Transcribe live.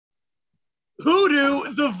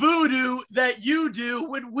Hoodoo, the voodoo that you do.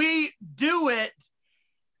 When we do it,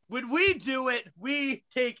 we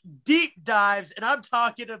take deep dives, and I'm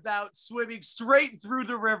talking about swimming straight through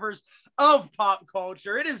the rivers of pop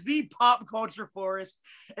culture. It is the pop culture forest,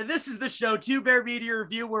 and this is the show, Two Bear Media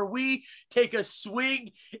Review, where we take a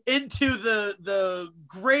swing into the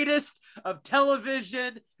greatest of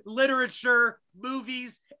television, literature,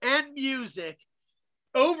 movies, and music.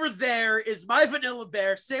 Over there is my Vanilla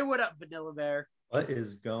Bear. Say what up, Vanilla Bear. What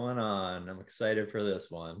is going on? I'm excited for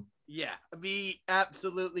this one. Yeah, me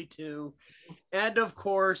absolutely too. And of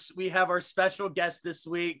course, we have our special guest this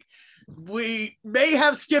week. We may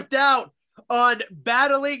have skipped out on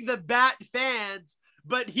battling the Bat fans,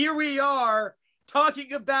 but here we are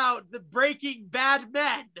talking about the Breaking Bad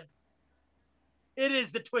men. It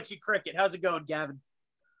is the Twitchy Cricket. How's it going, Gavin?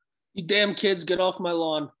 You damn kids, get off my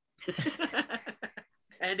lawn.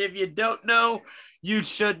 And if you don't know, you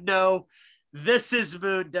should know. This is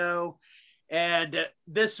Mundo. And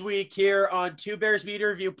this week here on Two Bears Media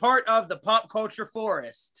Review, part of the Pop Culture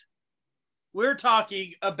Forest, we're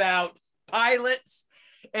talking about pilots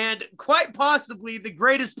and quite possibly the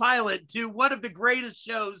greatest pilot to one of the greatest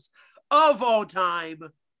shows of all time.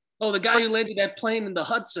 Oh, the guy who landed that plane in the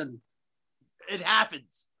Hudson. It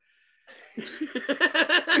happens.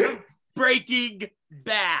 Breaking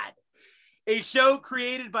Bad. A show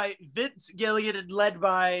created by Vince Gilligan and led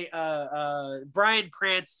by Bryan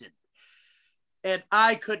Cranston. And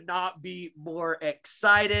I could not be more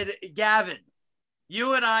excited. Gavin,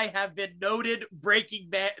 you and I have been noted Breaking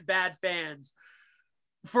Bad fans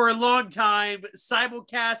for a long time.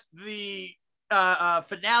 Simulcast the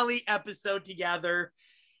finale episode together.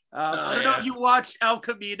 I don't know if you watched El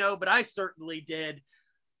Camino, but I certainly did.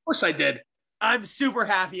 Of course I did. I'm super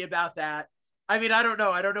happy about that. I mean, I don't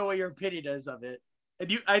know. I don't know what your opinion is of it.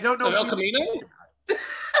 And I don't know. El Camino?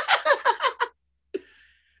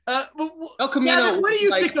 El Camino. Gavin, what do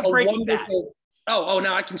you think of Breaking Bad? Oh,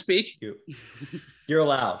 now I can speak. You're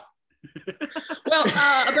allowed. Well,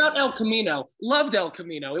 about El Camino, loved El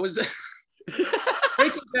Camino. It was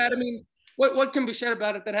Breaking Bad. I mean, what can be said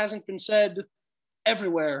about it that hasn't been said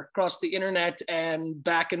everywhere across the internet and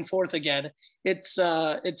back and forth again? It's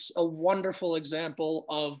a wonderful example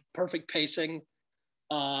of perfect pacing.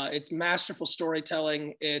 It's masterful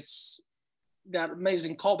storytelling. It's got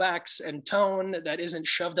amazing callbacks and tone that isn't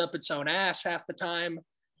shoved up its own ass half the time.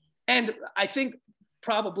 And I think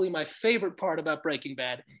probably my favorite part about Breaking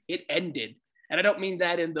Bad, it ended. And I don't mean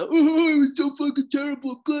that in the, oh, it's so fucking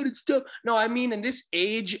terrible, I'm glad it's done. No, I mean in this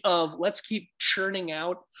age of let's keep churning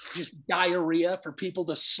out just diarrhea for people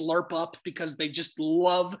to slurp up because they just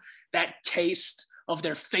love that taste of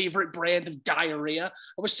their favorite brand of diarrhea.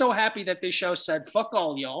 I was so happy that this show said, fuck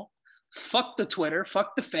all y'all. Fuck the Twitter,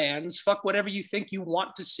 fuck the fans, fuck whatever you think you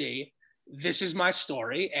want to see. This is my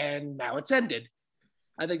story, and now it's ended.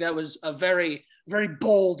 I think that was a very, very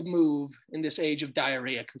bold move in this age of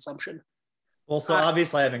diarrhea consumption. Well, so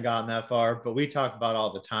obviously I haven't gotten that far, but we talk about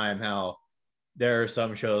all the time how there are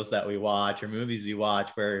some shows that we watch or movies we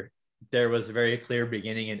watch where there was a very clear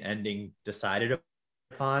beginning and ending decided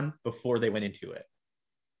upon before they went into it.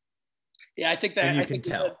 Yeah, I think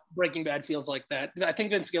that Breaking Bad feels like that. I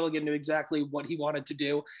think Vince Gilligan knew exactly what he wanted to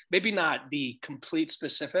do. Maybe not the complete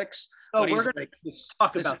specifics. Oh, we're going to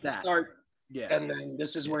talk about that. Yeah. And then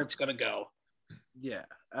this is where it's going to go. Yeah,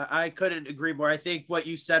 I couldn't agree more. I think what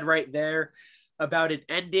you said right there about an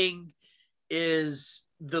ending is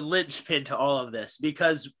the linchpin to all of this,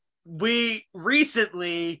 because we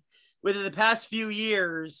recently, within the past few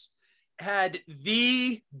years, had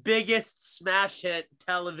the biggest smash hit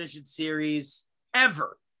television series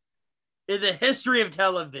ever in the history of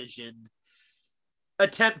television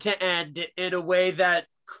attempt to end in a way that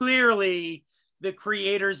clearly the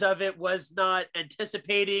creators of it was not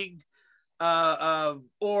anticipating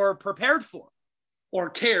or prepared for. Or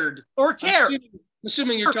cared.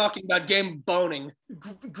 Assuming you're talking about Game of Boning.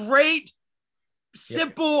 Great,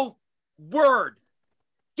 simple word.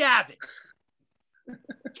 Gavin.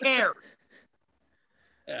 Cared.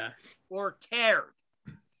 Yeah. Or cared.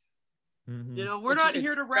 Mm-hmm. You know, we're not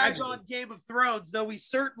here to rag on Game of Thrones, though we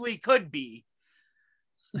certainly could be.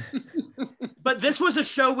 But this was a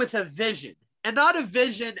show with a vision. And not a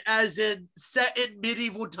vision as in set in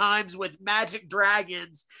medieval times with magic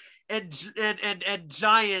dragons and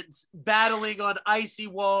giants battling on icy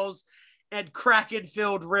walls and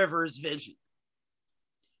kraken-filled rivers vision.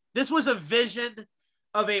 This was a vision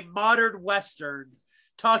of a modern Western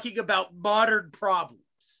talking about modern problems.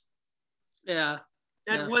 Yeah.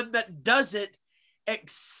 And one that does it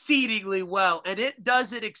exceedingly well. And it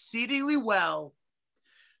does it exceedingly well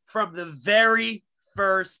from the very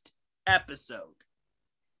first episode.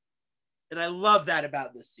 And I love that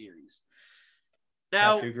about this series. I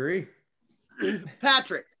Now, have to agree.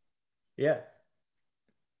 Patrick, Yeah.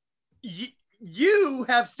 you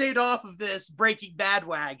have stayed off of this Breaking Bad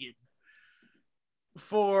wagon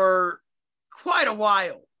for quite a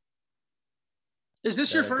while. Is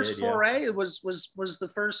this your first did, yeah. foray? Was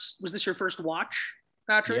this your first watch,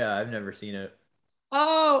 Patrick? Yeah, I've never seen it.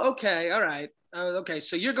 Oh, okay. All right. Okay.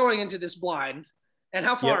 So you're going into this blind. And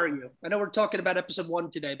how far Yep. are you? I know we're talking about episode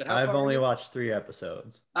 1 today, but how I've far only are you? watched 3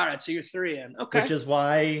 episodes. All right. So you're 3 in. Okay. Which is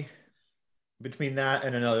why between that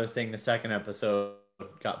and another thing, the second episode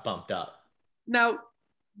got bumped up. Now,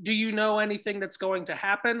 do you know anything that's going to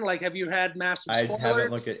happen? Like, have you had massive I spoilers?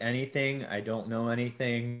 haven't looked at anything. I don't know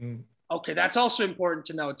anything. Okay, that's also important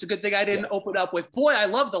to know. It's a good thing I didn't open up with, boy, I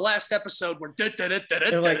love the last episode where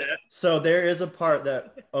So there is a part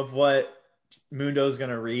of what Mundo's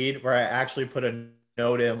gonna read where I actually put a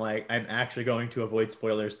note in, like, I'm actually going to avoid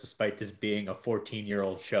spoilers despite this being a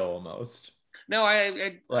 14-year-old show almost. No, I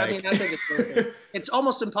mean, I think it's worth it. It's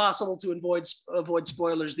almost impossible to avoid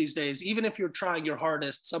spoilers these days. Even if you're trying your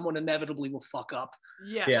hardest, someone inevitably will fuck up.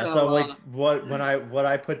 Yeah. So like what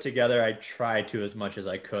I put together, I tried to, as much as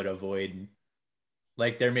I could, avoid,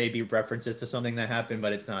 like, there may be references to something that happened,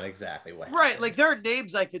 but it's not exactly what Right. happened. Like, there are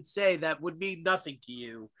names I could say that would mean nothing to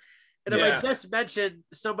you. And if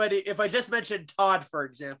I just mentioned Todd, for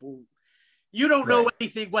example, you don't know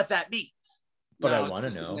anything what that means. But I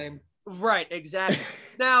want to know. Right, exactly.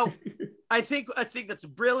 Now, I think that's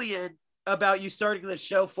brilliant about you starting the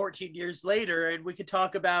show 14 years later, and we could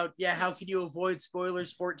talk about, how can you avoid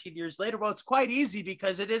spoilers 14 years later? Well, it's quite easy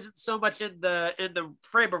because it isn't so much in the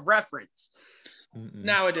frame of reference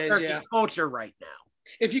nowadays. Culture right now.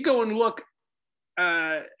 If you go and look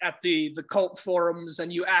at the cult forums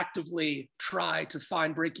and you actively try to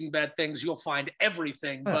find Breaking Bad things, you'll find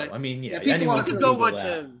everything. But I mean, anyone can go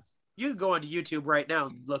onto. You can go onto YouTube right now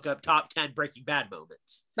and look up top 10 Breaking Bad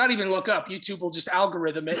moments. Not even look up. YouTube will just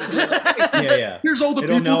algorithm it. And like, Here's all the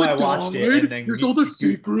people know that I watched died. it. And then Here's all the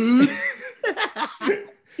secrets.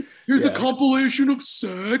 Here's the compilation of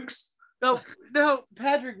sex. No,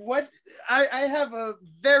 Patrick, what I have a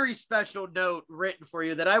very special note written for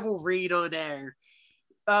you that I will read on air.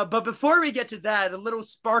 But before we get to that, a little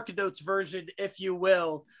Spark Notes version, if you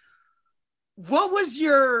will. What was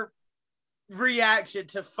your reaction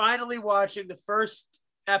to finally watching the first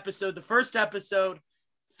episode,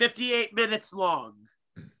 58 minutes long,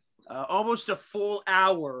 almost a full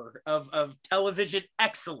hour of television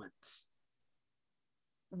excellence?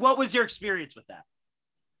 What was your experience with that?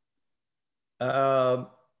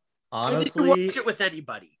 Honestly, did you watch it with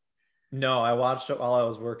anybody? No, I watched it while I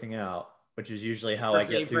was working out, which is usually how I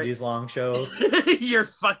get through these long shows. Your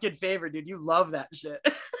fucking favorite, dude. You love that shit.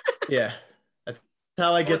 Yeah.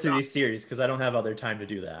 How I get through these series, because I don't have other time to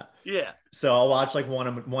do that. Yeah. So I'll watch like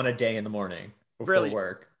one a day in the morning before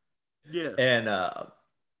work. Yeah. And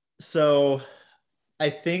so I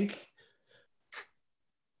think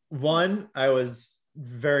I was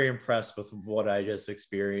very impressed with what I just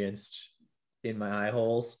experienced in my eye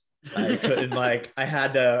holes. I couldn't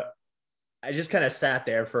I just kind of sat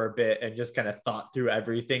there for a bit and just kind of thought through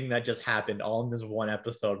everything that just happened all in this one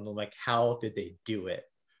episode. And I'm like, how did they do it?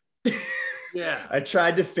 Yeah. I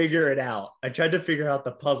tried to figure it out. I tried to figure out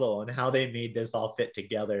the puzzle and how they made this all fit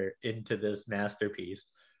together into this masterpiece.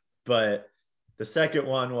 But the second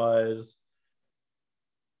one was,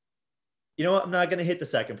 you know what? I'm not going to hit the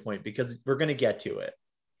second point because we're going to get to it.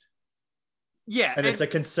 Yeah. And it's a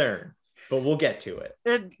concern, but we'll get to it.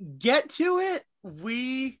 And get to it,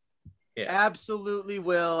 we absolutely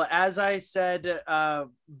will. As I said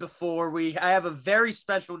before, I have a very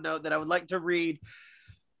special note that I would like to read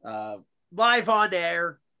live on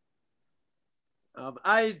air.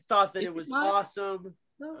 I thought that it was awesome.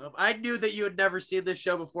 I knew that you had never seen this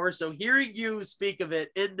show before, so hearing you speak of it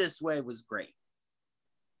in this way was great.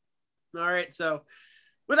 All right, so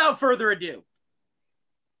without further ado,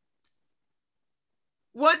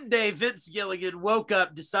 one day Vince Gilligan woke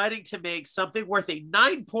up deciding to make something worth a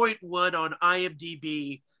 9.1 on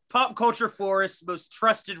IMDb, Pop Culture Forest's most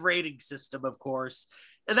trusted rating system, of course,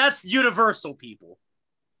 and that's Universal, people.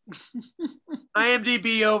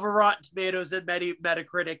 IMDb over Rotten Tomatoes and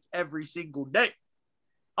Metacritic every single day.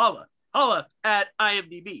 Holla at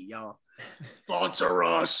IMDb, y'all. Sponsor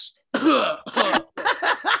us.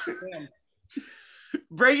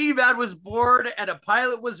 Breaking Bad was born and a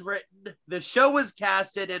pilot was written. The show was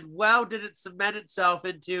casted, and wow, did it cement itself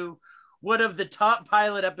into one of the top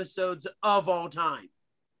pilot episodes of all time.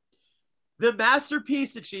 The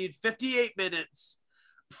masterpiece achieved 58 minutes,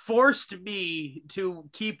 forced me to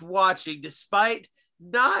keep watching despite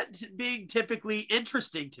not being typically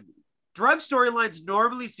interesting to me. Drug storylines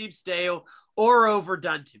normally seem stale or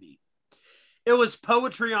overdone to me. It was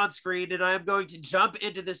poetry on screen, and I am going to jump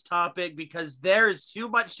into this topic because there is too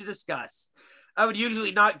much to discuss. I would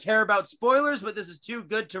usually not care about spoilers, but this is too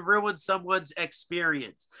good to ruin someone's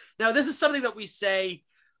experience. Now, this is something that we say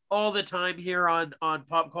all the time here on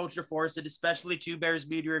Pop Culture Force, and especially Two Bears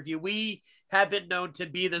Media Review. We have been known to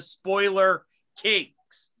be the spoiler kings.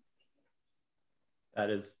 That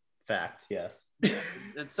is fact, yes.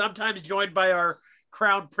 And sometimes joined by our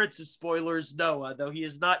crown prince of spoilers, Noah, though he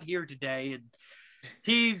is not here today. And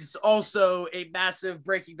he's also a massive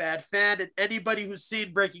Breaking Bad fan. And anybody who's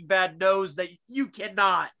seen Breaking Bad knows that you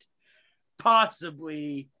cannot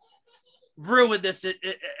possibly ruin this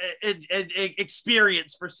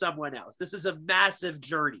experience for someone else. This is a massive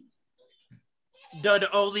journey done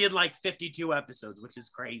only in like 52 episodes, which is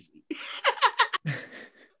crazy.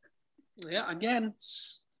 Yeah, again,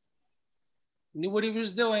 knew what he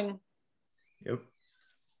was doing. Yep.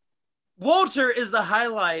 Walter is the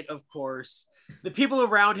highlight, of course. The people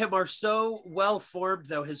around him are so well formed,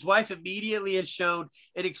 though. His wife immediately has shown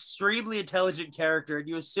an extremely intelligent character, and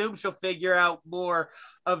you assume she'll figure out more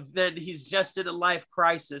of than he's just in a life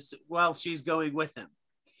crisis while she's going with him.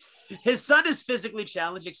 His son is physically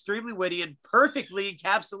challenged, extremely witty, and perfectly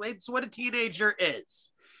encapsulates what a teenager is.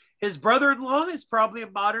 His brother-in-law is probably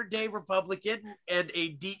a modern-day Republican and a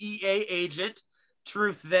DEA agent.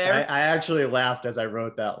 Truth there. I actually laughed as I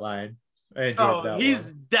wrote that line. I enjoyed that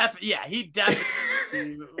he's one. he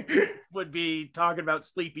definitely would be talking about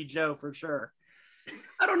Sleepy Joe for sure.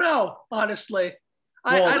 I don't know, honestly.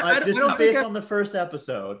 This is based on the first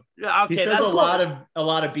episode. Okay, he says a lot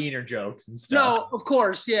of beaner jokes and stuff. No, of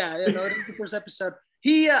course, yeah. You know, it is the first episode.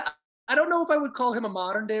 I don't know if I would call him a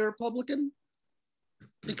modern day Republican.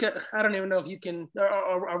 Because I don't even know if you can.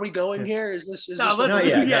 Are we going here? Is this? We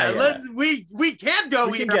can go.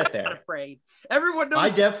 We can get there. I'm not afraid. Everyone knows. I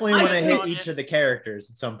definitely want to hit each of the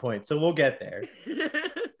characters at some point, so we'll get there.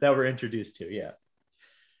 That we're introduced to, yeah.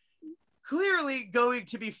 Clearly, going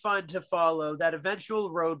to be fun to follow that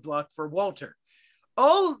eventual roadblock for Walter.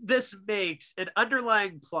 All this makes an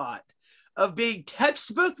underlying plot of being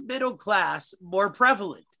textbook middle class more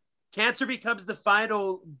prevalent. Cancer becomes the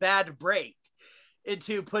final bad break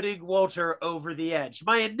into putting Walter over the edge.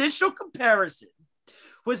 My initial comparison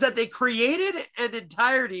was that they created an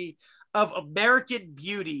entirety of American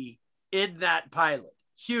Beauty in that pilot.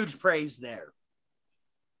 Huge praise there.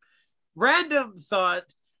 Random thought,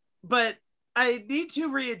 but I need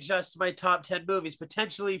to readjust my top 10 movies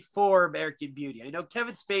potentially for American Beauty. I know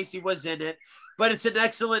Kevin Spacey was in it, but it's an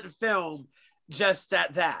excellent film just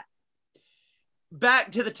at that.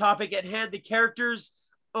 Back to the topic at hand, the characters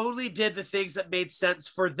only did the things that made sense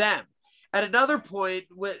for them. At another point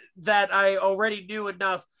that I already knew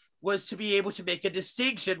enough was to be able to make a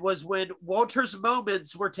distinction was when Walter's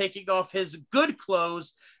moments were taking off his good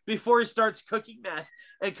clothes before he starts cooking meth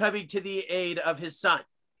and coming to the aid of his son.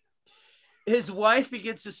 His wife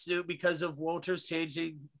begins to snoop because of Walter's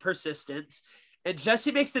changing persistence, and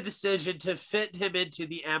Jesse makes the decision to fit him into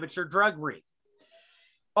the amateur drug ring.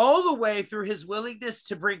 All the way through his willingness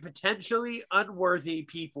to bring potentially unworthy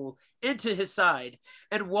people into his side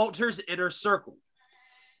and Walter's inner circle.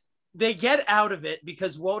 They get out of it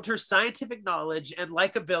because Walter's scientific knowledge and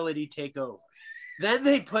likability take over. Then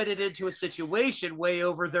they put it into a situation way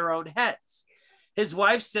over their own heads. His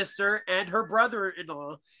wife's sister and her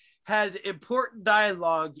brother-in-law had important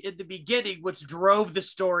dialogue in the beginning, which drove the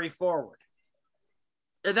story forward.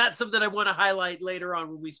 And that's something I want to highlight later on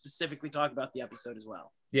when we specifically talk about the episode as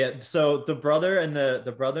well. Yeah, so the brother and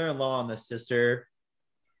the brother-in-law and the sister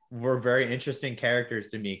were very interesting characters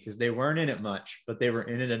to me because they weren't in it much, but they were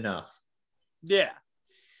in it enough. Yeah,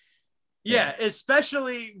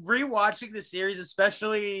 especially rewatching the series,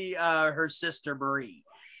 especially her sister Marie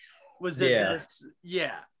was in this.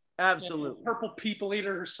 Yeah, absolutely. Purple people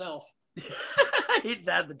eater herself. Ain't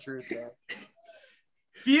that the truth, man?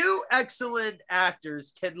 Few excellent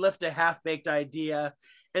actors can lift a half-baked idea,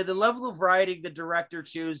 and the level of writing the director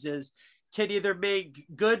chooses can either make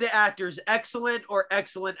good actors excellent or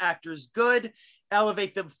excellent actors good,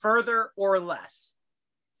 elevate them further or less.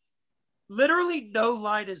 Literally no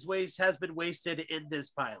line has been wasted in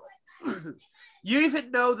this pilot. You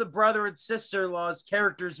even know the brother and sister-in-law's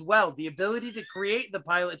characters well. The ability to create the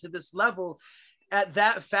pilot to this level at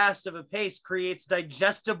that fast of a pace creates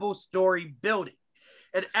digestible story building.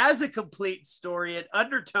 And as a complete story, it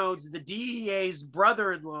undertones the DEA's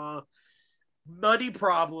brother-in-law, money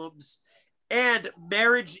problems, and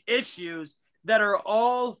marriage issues that are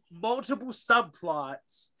all multiple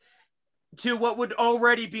subplots to what would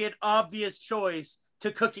already be an obvious choice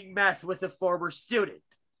to cooking meth with a former student.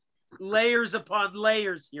 Layers upon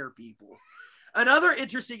layers here, people. Another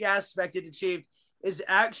interesting aspect it achieved is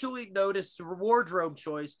actually noticed wardrobe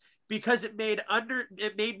choice, because it made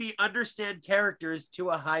me understand characters to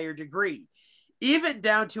a higher degree, even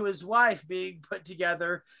down to his wife being put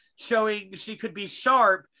together, showing she could be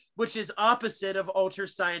sharp, which is opposite of ultra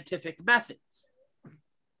scientific methods.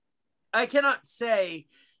 I cannot say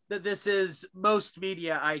that this is most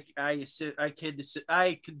media I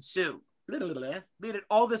consume. Made it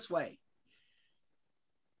all this way.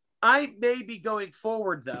 I may be going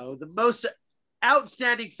forward, though. The most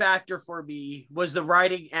outstanding factor for me was the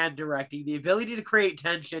writing and directing. The ability to create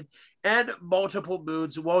tension and multiple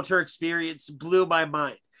moods Walter experienced blew my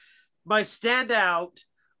mind. My standout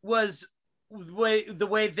was the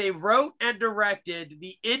way they wrote and directed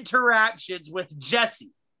the interactions with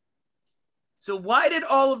Jesse. So why did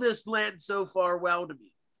all of this land so far well to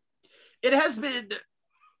me? It has been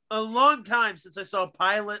a long time since I saw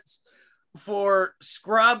pilots for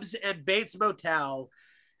Scrubs and Bates Motel,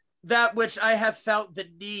 that which I have felt the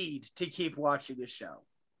need to keep watching the show.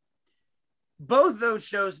 Both those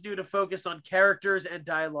shows knew to focus on characters and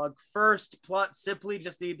dialogue first. Plot simply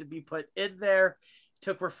just needed to be put in there. It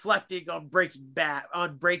took reflecting on Breaking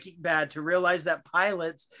Bad to realize that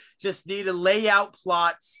pilots just need to lay out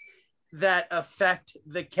plots that affect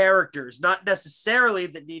the characters, not necessarily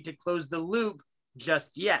that need to close the loop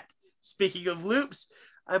just yet. Speaking of loops,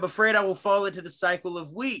 I'm afraid I will fall into the cycle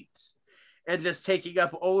of weeds and just taking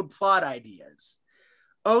up old plot ideas,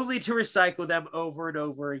 only to recycle them over and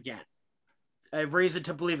over again. I have reason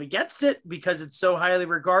to believe against it because it's so highly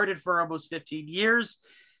regarded for almost 15 years.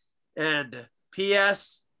 And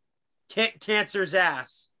P.S. Kick cancer's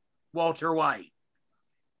ass, Walter White.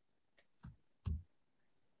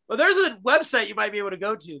 Well, there's a website you might be able to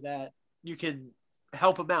go to that you can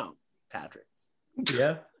help him out, Patrick.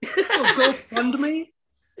 Yeah. GoFundMe?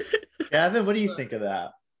 Gavin, what do you think of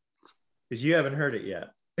that? Because you haven't heard it yet.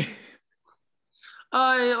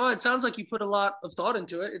 Well, it sounds like you put a lot of thought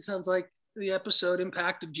into it. It sounds like the episode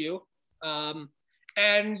impacted you. And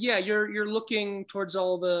yeah, you're looking towards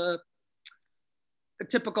all the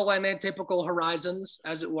typical and atypical horizons,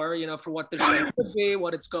 as it were, for what the show could be,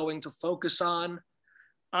 what it's going to focus on.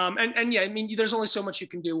 And yeah, I mean, there's only so much you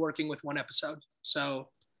can do working with one episode. So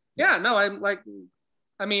yeah, no, I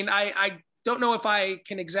don't know if I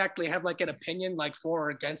can exactly have like an opinion, like for or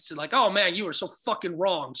against it. Like, oh man, you were so fucking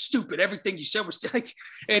wrong, stupid. Everything you said was like,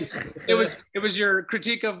 it was your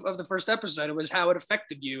critique of the first episode. It was how it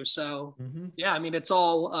affected you. So yeah, I mean, it's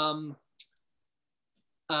all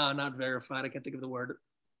not verified. I can't think of the word.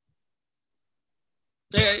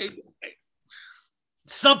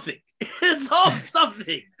 Something. It's all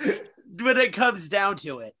something when it comes down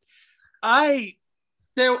to it.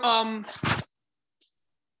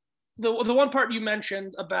 The one part you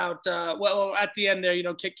mentioned about well, at the end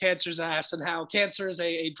there, kick cancer's ass, and how cancer is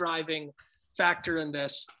a driving factor in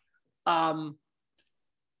this. I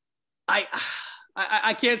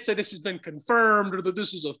can't say this has been confirmed or that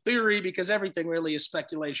this is a theory, because everything really is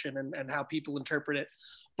speculation and how people interpret it.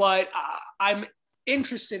 But I'm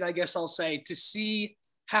interested, I guess I'll say, to see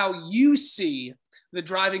how you see the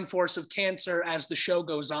driving force of cancer as the show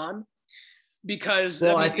goes on. Because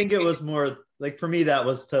I think it was more like, for me, that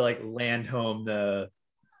was to like land home the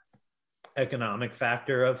economic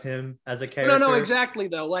factor of him as a character. No, exactly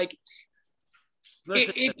though. Like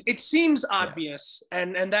it seems obvious,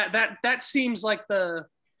 and that seems like the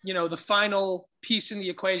the final piece in the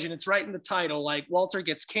equation. It's right in the title. Like, Walter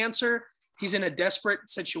gets cancer. He's in a desperate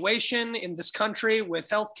situation in this country with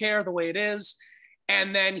healthcare the way it is,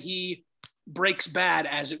 and then he breaks bad,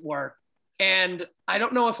 as it were. And I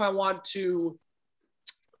don't know if I want to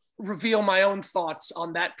reveal my own thoughts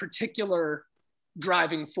on that particular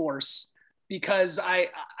driving force, because I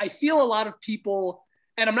feel a lot of people,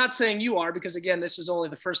 and I'm not saying you are, because again, this is only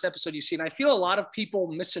the first episode you've seen. I feel a lot of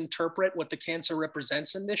people misinterpret what the cancer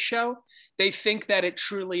represents in this show. They think that it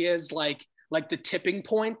truly is like the tipping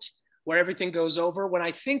point where everything goes over, when I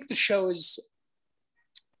think the show is,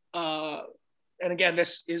 and again,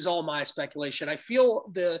 this is all my speculation, I feel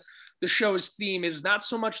the show's theme is not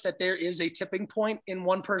so much that there is a tipping point in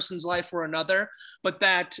one person's life or another, but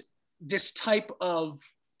that this type of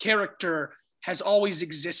character has always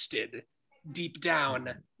existed deep down,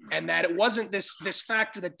 and that it wasn't this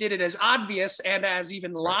factor that did it as obvious and as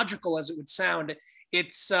even logical as it would sound.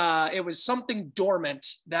 It was something dormant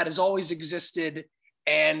that has always existed.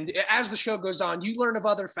 And as the show goes on, you learn of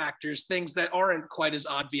other factors, things that aren't quite as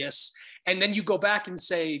obvious. And then you go back and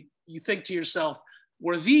you think to yourself,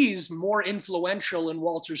 were these more influential in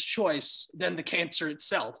Walter's choice than the cancer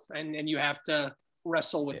itself? And you have to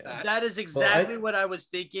wrestle with that. That is exactly what I was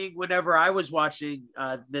thinking whenever I was watching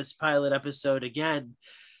this pilot episode again.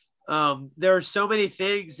 There are so many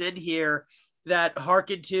things in here that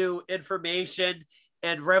harken to information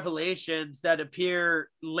and revelations that appear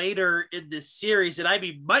later in this series, and I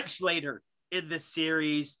mean much later in this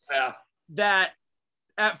series, that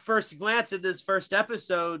at first glance in this first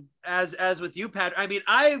episode, as with you, Pat, I mean,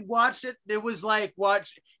 I watched it. It was like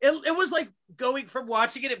it was like going from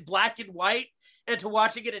watching it in black and white and to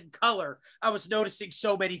watching it in color. I was noticing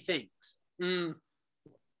so many things, you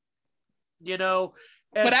know.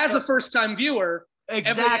 But as a first-time viewer,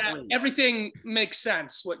 exactly, everything makes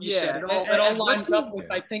sense. What you said, it all lines up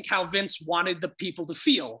with, I think, how Vince wanted the people to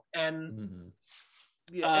feel, and.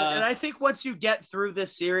 And I think once you get through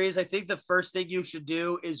this series, I think the first thing you should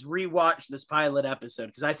do is rewatch this pilot episode,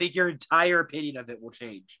 because I think your entire opinion of it will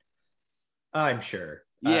change. I'm sure.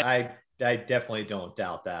 Yeah, I definitely don't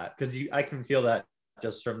doubt that, because I can feel that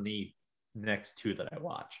just from the next two that I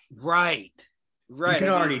watched. Right. You can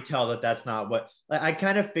already tell that that's not what I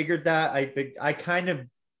kind of figured that. I kind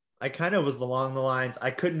of was along the lines.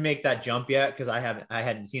 I couldn't make that jump yet because I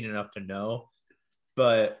hadn't seen enough to know,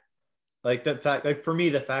 but. Like the fact, like for me,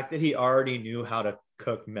 the fact that he already knew how to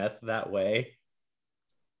cook meth that way,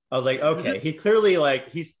 I was like, okay, he clearly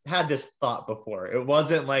he's had this thought before. It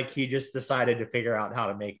wasn't like he just decided to figure out how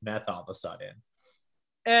to make meth all of a sudden.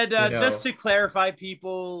 And just to clarify,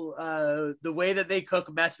 people, the way that they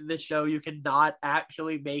cook meth in this show, you cannot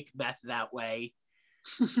actually make meth that way.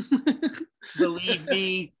 Believe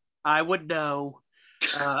me, I would know.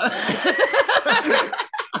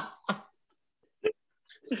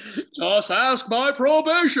 Just ask my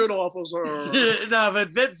probation officer. No,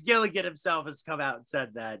 but Vince Gilligan himself has come out and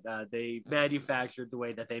said that they manufactured the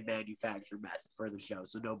way that they manufacture meth for the show,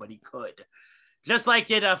 so nobody could. Just like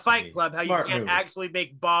in a Fight Club, how you can't actually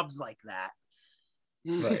make bombs like that.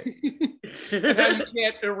 Right. And you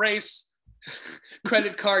can't erase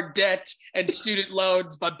credit card debt and student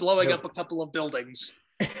loans by blowing up a couple of buildings.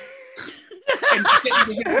 And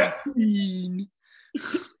clean.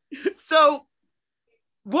 So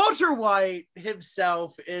Walter White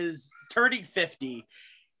himself is turning 50,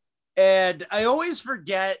 and I always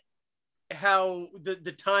forget how the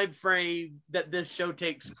time frame that this show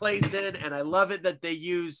takes place in, and I love it that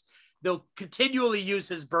they'll continually use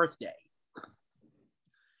his birthday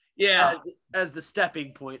as the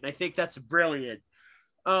stepping point. And I think that's brilliant.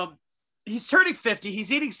 He's turning 50.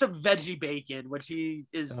 He's eating some veggie bacon, which he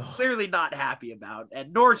is clearly not happy about,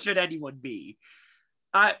 and nor should anyone be.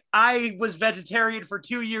 I was vegetarian for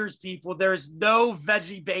 2 years, people. There's no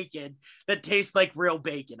veggie bacon that tastes like real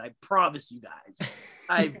bacon. I promise you guys.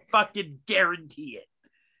 I fucking guarantee it.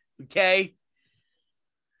 Okay?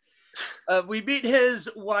 We meet his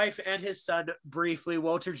wife and his son briefly.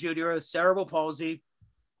 Walter Jr. has cerebral palsy.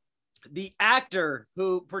 The actor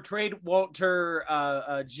who portrayed Walter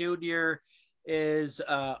Jr. is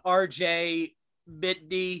R.J.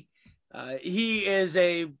 Midney. He is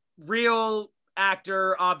a real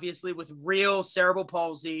actor, obviously, with real cerebral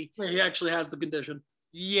palsy. He actually has the condition.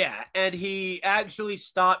 Yeah, and he actually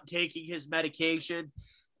stopped taking his medication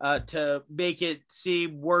to make it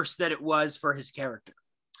seem worse than it was for his character.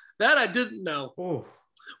 That I didn't know. Ooh.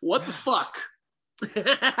 What the fuck? So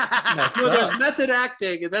there's method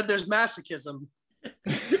acting, and then there's masochism.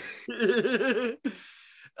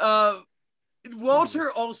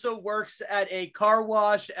 Walter also works at a car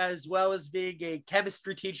wash, as well as being a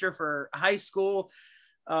chemistry teacher for high school.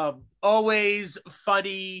 Always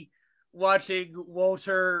funny watching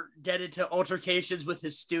Walter get into altercations with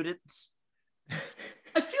his students.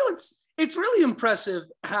 I feel it's really impressive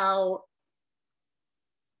how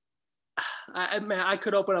I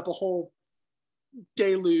could open up a whole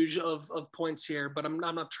deluge of points here, but I'm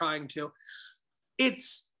not trying to.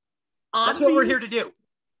 It's obvious. That's what we're here to do.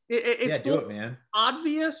 It's do it, man.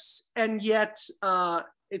 Obvious, and yet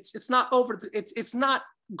it's not it's not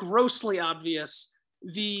grossly obvious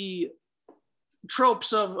the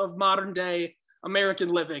tropes of modern day American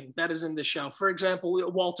living that is in the show. For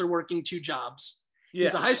example, Walter working 2 jobs. Yeah.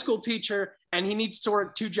 He's a high school teacher, and he needs to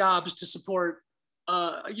work 2 jobs to support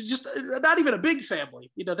just not even a big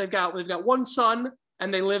family. You know, they've got 1 son,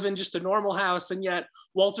 and they live in just a normal house, and yet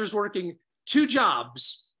Walter's working 2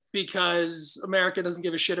 jobs because America doesn't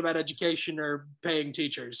give a shit about education or paying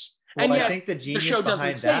teachers. Well, and yet, I think the genius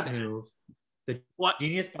behind that move,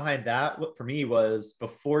 genius behind that for me was,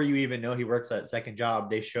 before you even know he works that second job,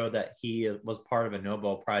 they show that he was part of a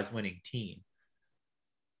Nobel Prize winning team.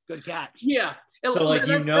 Good catch. Yeah.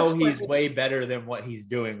 So he's way better than what he's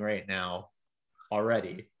doing right now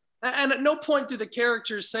already. And at no point do the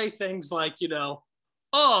characters say things like, you know,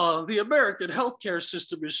 oh, the American healthcare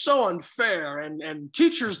system is so unfair, and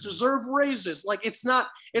teachers deserve raises. Like it's not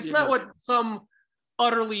what some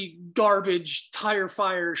utterly garbage tire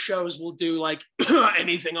fire shows will do, like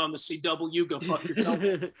anything on the CW, go fuck yourself.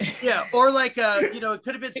 Yeah, or like it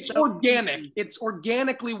could have been it's organic. Easy. It's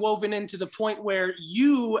organically woven into the point where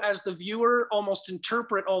you as the viewer almost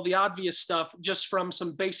interpret all the obvious stuff just from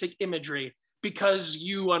some basic imagery because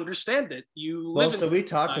you understand it. You live so we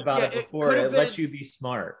talked about it before. It lets you be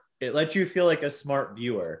smart. It lets you feel like a smart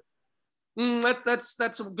viewer. That's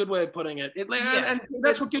a good way of putting it. And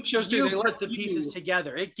that's what good shows do. They put the pieces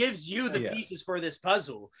together. It gives you the pieces for this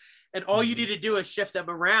puzzle, and all you need to do is shift them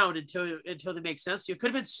around until they make sense to you. It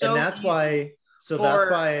could have been so. And that's why. So that's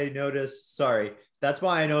why I noticed. Sorry, that's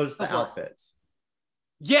why I noticed the outfits.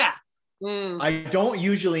 Yeah. I don't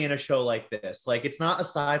usually in a show like this. Like it's not a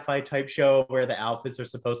sci-fi type show where the outfits are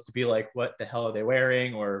supposed to be like, what the hell are they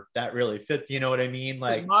wearing, or that really fit. You know what I mean?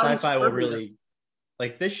 Like sci-fi will really,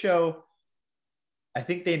 like this show. I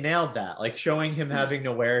think they nailed that, like showing him having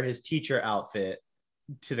to wear his teacher outfit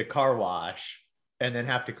to the car wash and then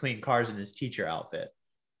have to clean cars in his teacher outfit.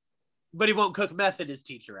 But he won't cook meth in his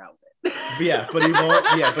teacher outfit. But he won't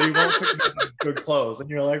cook meth in good clothes. And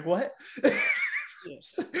you're like, what?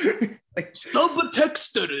 Like, stop a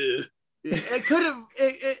texter. It could have,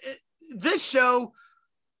 this show,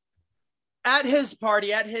 at his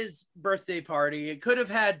birthday party, it could have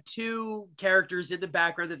had two characters in the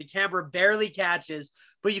background that the camera barely catches,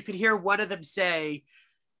 but you could hear one of them say,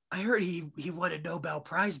 I heard he won a Nobel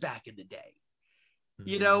Prize back in the day.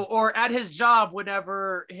 Or at his job,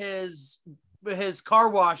 whenever his car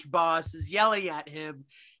wash boss is yelling at him,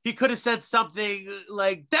 he could have said something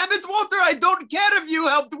like, damn it, Walter, I don't care if you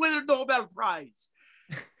helped win a Nobel Prize.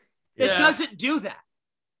 It doesn't do that.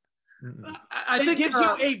 I think it gives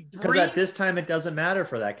you a because at this time it doesn't matter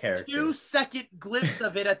for that character. 2-second glimpse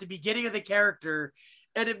of it at the beginning of the character,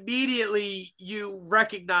 and immediately you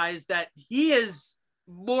recognize that he is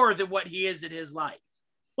more than what he is in his life.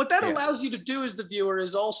 What that allows you to do as the viewer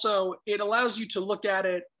is also it allows you to look at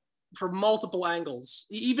it from multiple angles,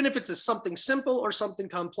 even if it's something simple or something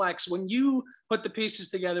complex. When you put the pieces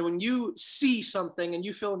together, when you see something and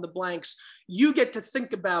you fill in the blanks, you get to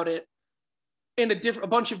think about it in a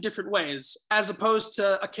bunch of different ways, as opposed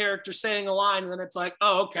to a character saying a line and then it's like,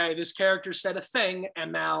 oh, okay, this character said a thing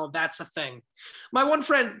and now that's a thing. My one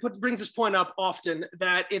friend brings this point up often,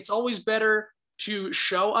 that it's always better to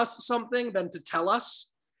show us something than to tell us.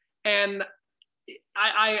 And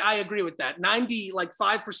I agree with that.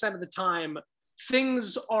 5% of the time,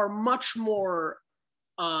 things are much more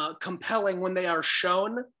compelling when they are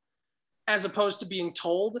shown as opposed to being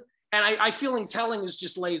told. And I feel telling is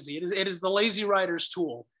just lazy. It is the lazy writer's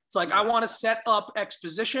tool. It's like, I want to set up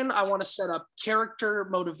exposition. I want to set up character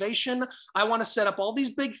motivation. I want to set up all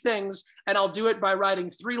these big things, and I'll do it by writing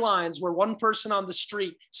 3 lines where one person on the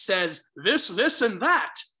street says this, and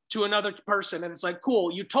that to another person. And it's like,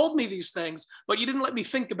 cool, you told me these things, but you didn't let me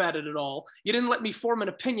think about it at all. You didn't let me form an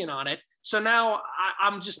opinion on it. So now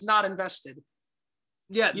I'm just not invested.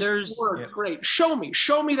 Yeah, great. Show me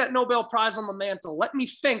that Nobel Prize on the mantle. Let me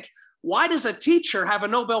think. Why does a teacher have a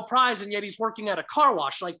Nobel Prize and yet he's working at a car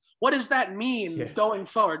wash? Like, what does that mean going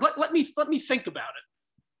forward? Let me think about it.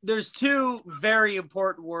 There's 2 very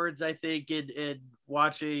important words, I think, in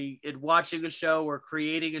watching a show or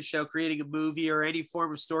creating a movie or any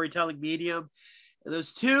form of storytelling medium. And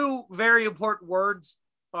those 2 very important words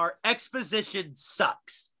are exposition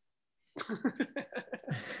sucks.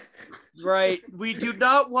 Right? We do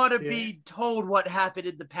not want to be told what happened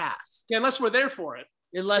in the past. Yeah, unless we're there for it.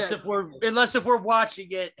 Unless if we're watching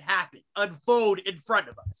it happen, unfold in front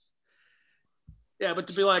of us. Yeah, but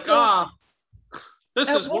to be like, this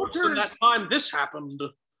is worse than that time this happened.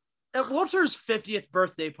 At Walter's 50th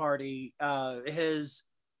birthday party, his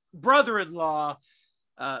brother-in-law,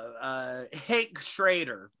 Hank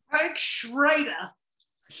Schrader. Schrader,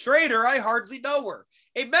 I hardly know her.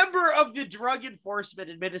 A member of the Drug Enforcement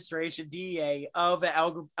Administration, DEA, of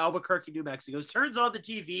Albuquerque, New Mexico, turns on the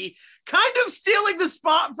TV, kind of stealing the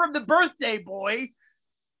spot from the birthday boy.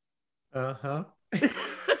 Uh-huh.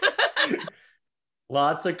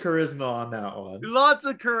 Lots of charisma on that one.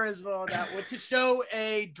 To show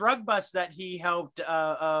a drug bust that he helped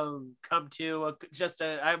come to,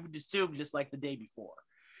 I would assume, just like the day before.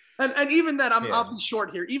 And even that, I'll be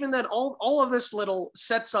short here. Even that, all of this little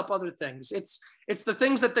sets up other things. It's the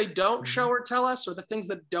things that they don't show or tell us, or the things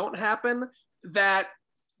that don't happen, that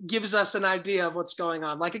gives us an idea of what's going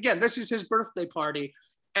on. Like, again, this is his birthday party,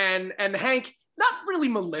 and Hank, not really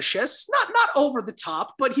malicious, not over the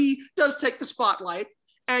top, but he does take the spotlight,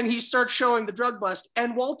 and he starts showing the drug bust.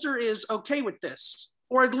 And Walter is okay with this.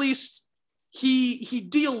 or at least he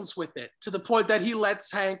deals with it to the point that he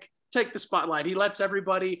lets Hank take the spotlight. He lets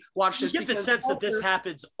everybody watch this. You get the sense that this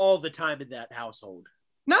happens all the time in that household.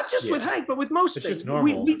 Not just with Hank, but with most things.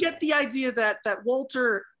 We get the idea that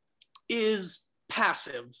Walter is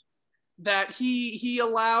passive, that he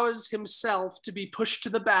allows himself to be pushed to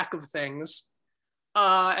the back of things,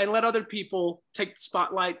 and let other people take the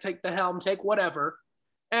spotlight, take the helm, take whatever,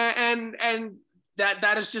 and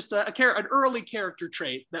that is just an early character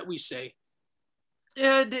trait that we see.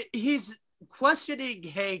 And he's questioning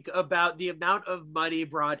Hank about the amount of money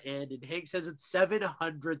brought in, and Hank says it's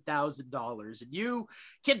 $700,000, and you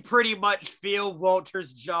can pretty much feel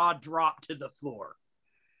Walter's jaw drop to the floor.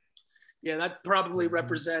 Yeah, that probably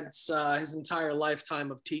represents his entire lifetime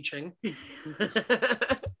of teaching.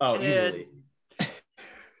 Easily.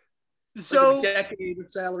 So like a decade of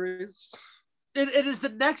salaries. It is the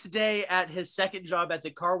next day at his second job at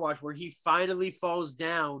the car wash where he finally falls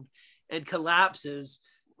down and collapses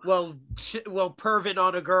while perving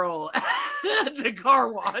on a girl at the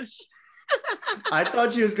car wash. I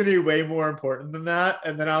thought she was going to be way more important than that.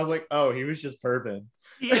 And then I was like, oh, he was just perving.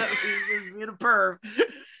 Yeah, he was being a perv.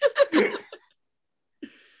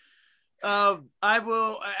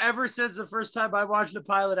 Ever since the first time I watched the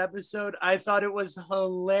pilot episode, I thought it was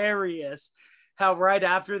hilarious how right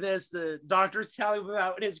after this, the doctor's telling him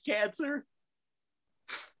about his cancer.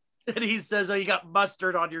 And he says, oh, you got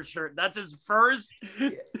mustard on your shirt. That's his first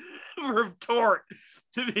retort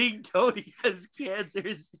to being told he has cancer.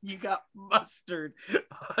 You got mustard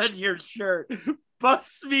on your shirt.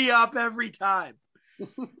 Busts me up every time.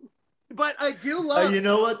 But I do love... you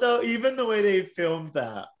know what, though? Even the way they filmed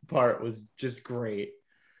that part was just great.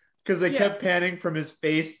 Because they kept panning from his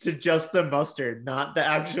face to just the mustard, not the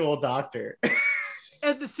actual doctor.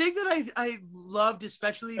 And the thing that I loved,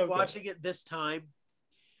 especially watching it this time,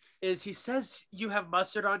 is he says, you have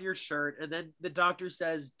mustard on your shirt. And then the doctor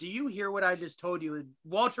says, do you hear what I just told you? And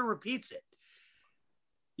Walter repeats it.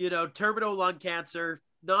 You know, terminal lung cancer,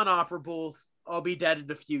 non-operable, I'll be dead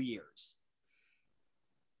in a few years.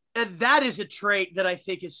 And that is a trait that I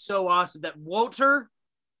think is so awesome, that Walter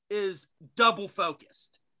is double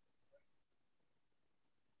focused.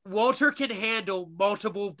 Walter can handle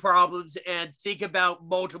multiple problems and think about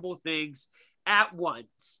multiple things at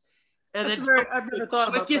once. And I've never thought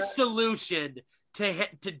about that. The quickest solution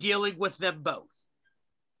to dealing with them both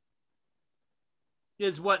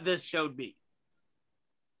is what this showed me.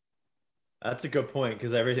 That's a good point,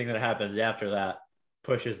 because everything that happens after that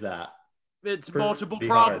pushes that. It's multiple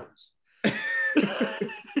problems.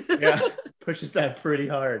 Yeah, pushes that pretty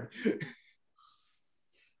hard.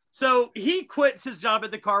 So he quits his job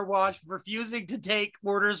at the car wash, refusing to take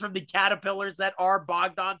orders from the caterpillars that are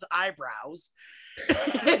Bogdan's eyebrows.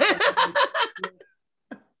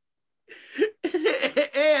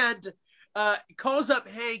 And calls up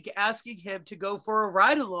Hank, asking him to go for a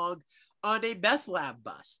ride along on a meth lab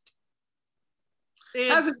bust. And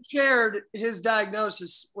hasn't shared his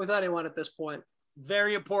diagnosis with anyone at this point.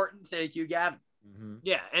 Very important. Thank you, Gavin. Mm-hmm.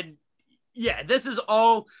 Yeah. And yeah, this is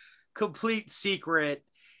all complete secret.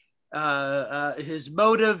 His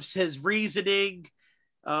motives, his reasoning.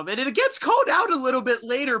 And it gets called out a little bit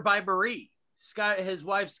later by Marie, his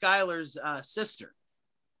wife Skylar's sister.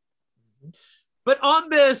 Mm-hmm. But on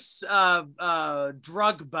this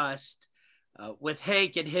drug bust with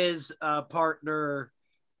Hank and his partner,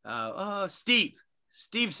 Steve.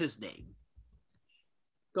 Steve's his name.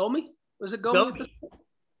 Gomi? Was it Gomi?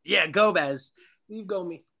 Yeah, Gomez. Steve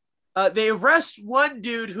Gomi. They arrest one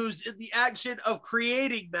dude who's in the action of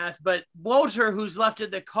creating meth, but Walter, who's left in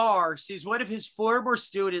the car, sees one of his former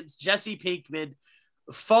students, Jesse Pinkman,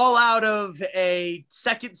 fall out of a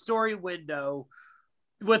second-story window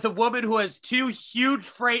with a woman who has two huge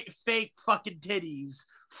fake fucking titties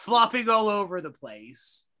flopping all over the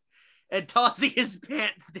place and tossing his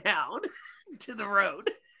pants down to the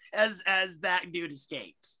road as that dude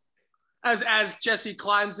escapes. As Jesse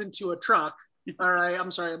climbs into a truck. All right,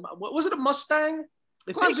 I'm sorry. What was it, a Mustang?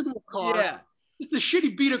 Climbs into a car. Yeah. It's the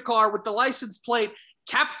shitty beater car with the license plate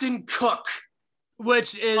Captain Cook.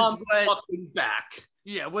 Which is what back.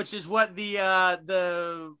 Yeah, which is what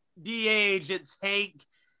the DA agents Hank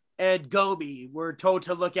and Gomi were told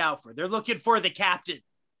to look out for. They're looking for the captain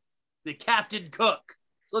Cook.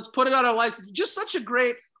 So let's put it on our license. Just such a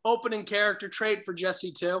great opening character trait for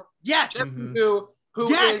Jesse too. Yes. Jesse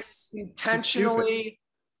who is intentionally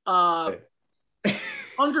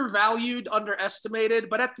undervalued, underestimated,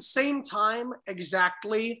 but at the same time,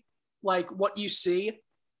 exactly like what you see.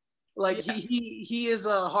 Like he is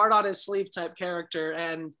a hard on his sleeve type character,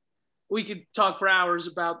 and we could talk for hours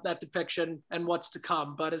about that depiction and what's to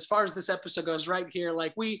come. But as far as this episode goes, right here,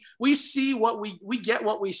 like we see what we get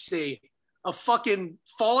what we see. A fucking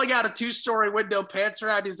falling out a 2-story window, pants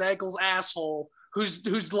around his ankles asshole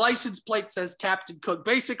whose license plate says Captain Cook.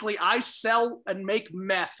 Basically, I sell and make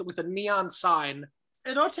meth with a neon sign.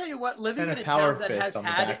 And I'll tell you what, living And in a a power town that fist has on the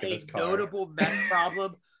had back of a his car. notable meth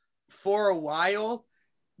problem for a while,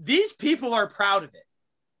 these people are proud of it.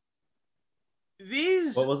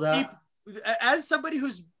 What was that? As somebody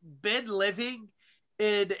who's been living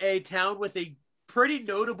in a town with a pretty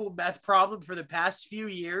notable meth problem for the past few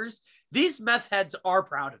years, these meth heads are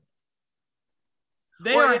proud of it.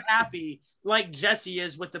 They are happy, like Jesse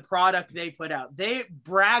is, with the product they put out. They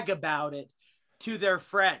brag about it to their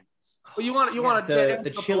friends. Well, you want to get the into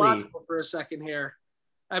chili for a second here.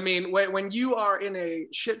 I mean, when you are in a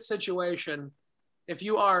shit situation, if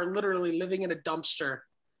you are literally living in a dumpster,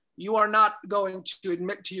 you are not going to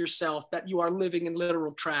admit to yourself that you are living in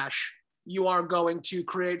literal trash. You are going to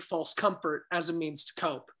create false comfort as a means to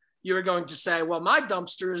cope. You're going to say, well, my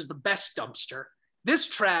dumpster is the best dumpster. This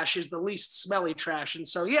trash is the least smelly trash. And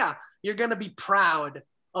so, yeah, you're going to be proud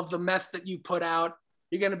of the meth that you put out.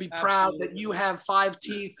 You're going to be proud that you have 5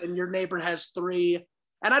 teeth and your neighbor has 3.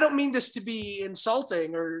 And I don't mean this to be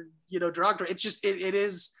insulting or, derogatory. It's just, it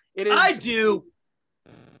is. I do.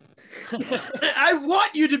 I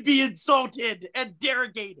want you to be insulted and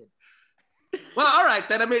derogated. Well, all right,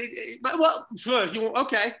 then. I mean, well,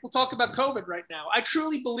 okay. We'll talk about COVID right now. I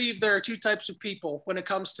truly believe there are 2 types of people when it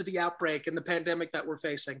comes to the outbreak and the pandemic that we're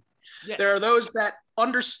facing. Yeah. There are those that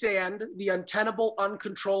understand the untenable,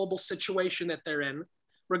 uncontrollable situation that they're in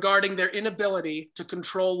regarding their inability to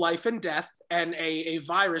control life and death and a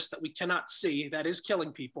virus that we cannot see that is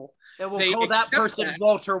killing people. And we'll call that person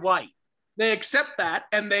Walter White. They accept that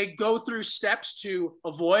and they go through steps to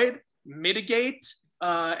avoid, mitigate,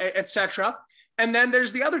 etc. And then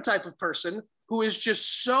there's the other type of person who is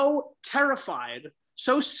just so terrified,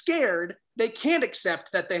 so scared, they can't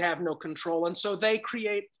accept that they have no control. And so they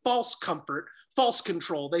create false comfort, false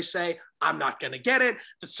control. They say, I'm not going to get it.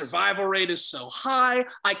 The survival rate is so high.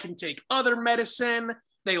 I can take other medicine.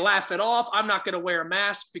 They laugh it off. I'm not going to wear a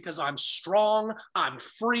mask because I'm strong. I'm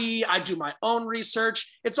free. I do my own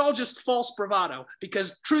research. It's all just false bravado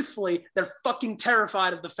because truthfully, they're fucking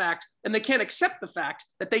terrified of the fact and they can't accept the fact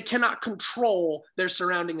that they cannot control their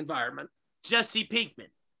surrounding environment. Jesse Pinkman.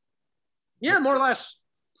 Yeah, more or less.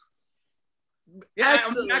 Yeah,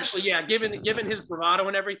 Excellent. Actually, yeah, given his bravado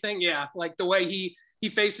and everything, yeah, like the way he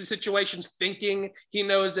faces situations, thinking, he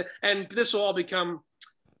knows that, and this will all become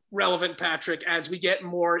relevant, Patrick, as we get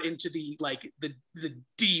more into the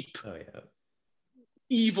deep,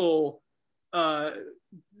 evil,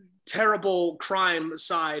 terrible crime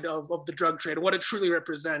side of the drug trade, what it truly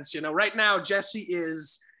represents. Right now, Jesse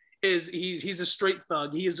he's a straight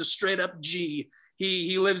thug. He is a straight up G.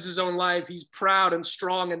 He lives his own life. He's proud and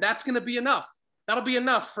strong, and that's going to be enough. That'll be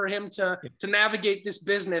enough for him to navigate this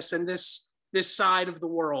business and this side of the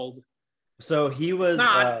world. So he was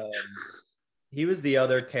the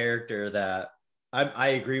other character that I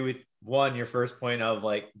agree with. One, your first point of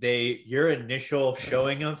your initial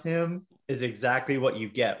showing of him is exactly what you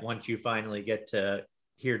get once you finally get to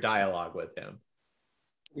hear dialogue with him.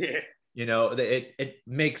 Yeah. It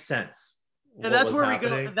makes sense. And that's where we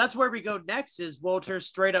go. That's where we go next is Walter's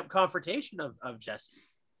straight up confrontation of Jesse.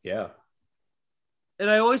 Yeah. And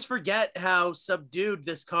I always forget how subdued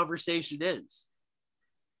this conversation is.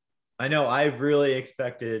 I know. I really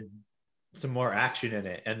expected some more action in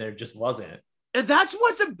it, and there just wasn't. And that's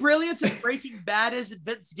what the brilliance of Breaking Bad is. And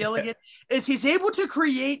Vince Gilligan is he's able to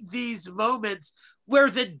create these moments where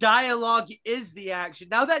the dialogue is the action.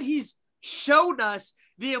 Now that he's shown us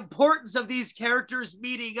the importance of these characters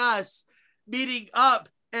meeting up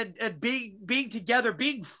and being together,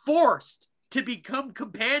 being forced to become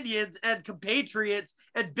companions and compatriots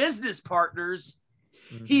and business partners,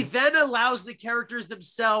 he then allows the characters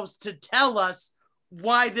themselves to tell us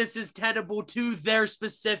why this is tenable to their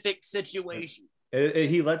specific situation.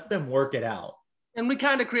 He lets them work it out. And we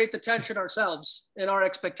kind of create the tension ourselves in our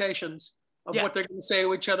expectations of what they're going to say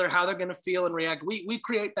to each other, how they're going to feel and react. We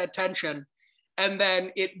create that tension, and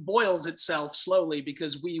then it boils itself slowly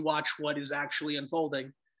because we watch what is actually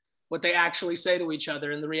unfolding, what they actually say to each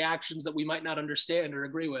other, and the reactions that we might not understand or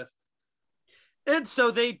agree with. And so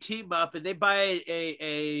they team up and they buy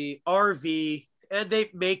a RV and they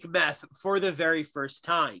make meth for the very first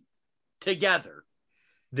time together.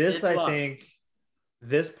 This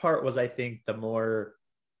part was, I think, the more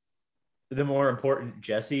important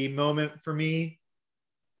Jesse moment for me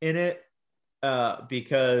in it,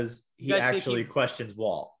 because he actually questions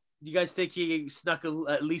Walt. You guys think he snuck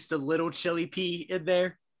at least a little chili pea in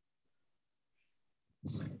there?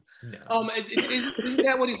 No. Isn't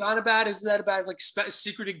that what he's on about? Is that about like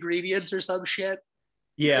secret ingredients or some shit?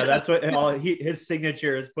 Yeah, that's what his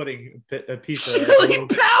signature is, putting a piece of chili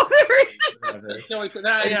powder.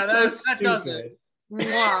 That does it.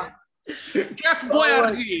 Jeff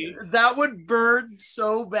Boyardee. That would burn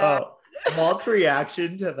so bad. Walt's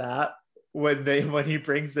reaction to that when he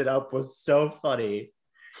brings it up was so funny.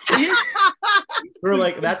 We're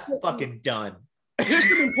like, that's fucking done. Here's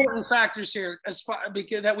some important factors here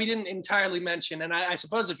because that we didn't entirely mention. And I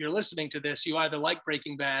suppose if you're listening to this, you either like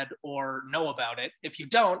Breaking Bad or know about it. If you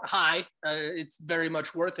don't, hi, it's very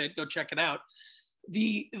much worth it. Go check it out.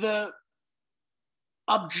 The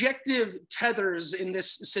objective tethers in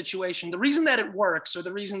this situation, the reason that it works, or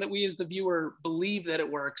the reason that we as the viewer believe that it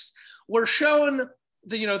works, we're shown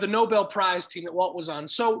the Nobel Prize team that Walt was on.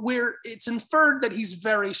 So it's inferred that he's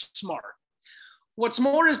very smart. What's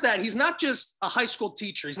more is that he's not just a high school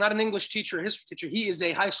teacher. He's not an English teacher or history teacher. He is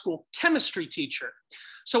a high school chemistry teacher.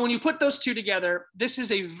 So when you put those two together, this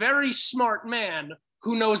is a very smart man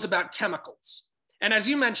who knows about chemicals. And as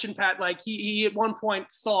you mentioned, Pat, like he at one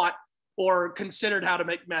point thought or considered how to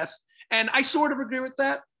make meth. And I sort of agree with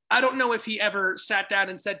that. I don't know if he ever sat down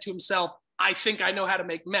and said to himself, I think I know how to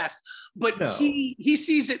make meth, but no. He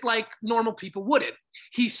sees it like normal people wouldn't.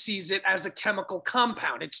 He sees it as a chemical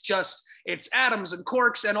compound. It's atoms and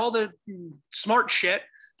quarks and all the smart shit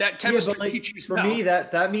that chemistry teachers know. For me,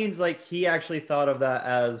 that means like he actually thought of that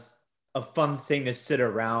as a fun thing to sit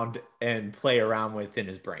around and play around with in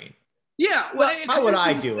his brain. Yeah, well, how would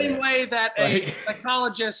I do it? The same way that a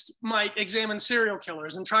psychologist might examine serial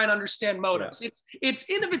killers and try and understand motives. Yeah. It's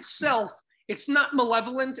in of itself. It's not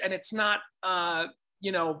malevolent and it's not, for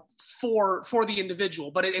the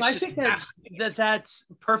individual, but it's just. I think that's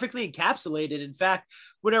perfectly encapsulated. In fact,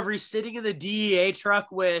 whenever he's sitting in the DEA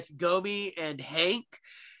truck with Gomi and Hank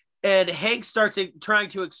starts trying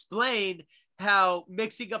to explain how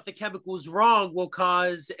mixing up the chemicals wrong will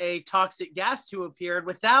cause a toxic gas to appear, and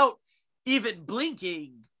without even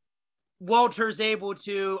blinking, Walter's able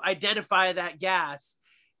to identify that gas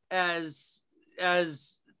as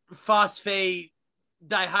phosphate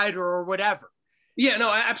dihydro or whatever. Yeah,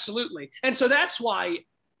 no, absolutely. And so that's why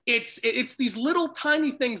it's these little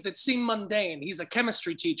tiny things that seem mundane. He's a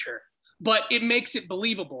chemistry teacher, but it makes it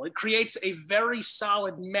believable. It creates a very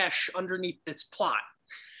solid mesh underneath this plot.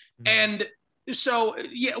 Mm-hmm. And so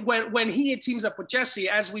yeah, when he teams up with Jesse,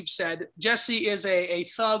 as we've said, Jesse is a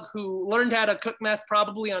thug who learned how to cook meth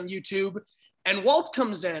probably on YouTube. And Walt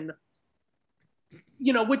comes in,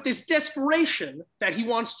 with this desperation that he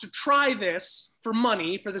wants to try this for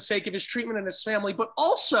money for the sake of his treatment and his family, but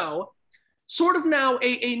also sort of now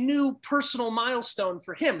a new personal milestone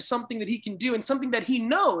for him, something that he can do and something that he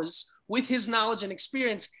knows with his knowledge and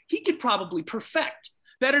experience, he could probably perfect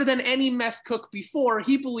better than any meth cook before.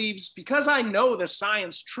 He believes, because I know the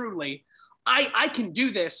science truly, I can do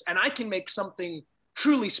this and I can make something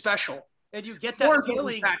truly special. And you get that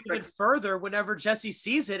feeling even further whenever Jesse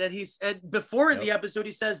sees it. And before in the episode,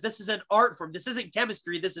 he says, this is an art form. This isn't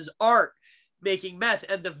chemistry. This is art, making meth.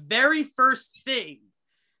 And the very first thing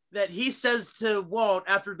that he says to Walt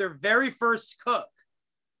after their very first cook,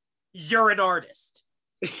 you're an artist.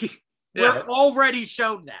 We're already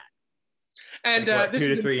shown that. And like, this 2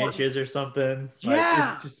 is to 3 important. inches or something.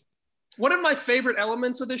 Yeah. It's just... One of my favorite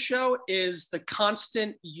elements of this show is the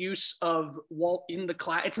constant use of Walt in the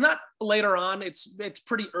class. It's not later on. It's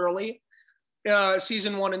pretty early,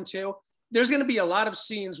 season 1 and 2. There's going to be a lot of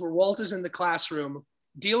scenes where Walt is in the classroom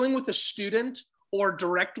dealing with a student or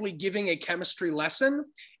directly giving a chemistry lesson.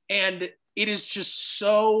 And it is just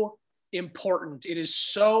so important. It is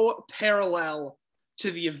so parallel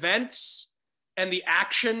to the events and the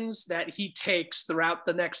actions that he takes throughout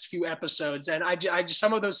the next few episodes. And I just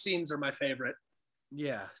some of those scenes are my favorite.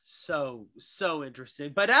 Yeah, so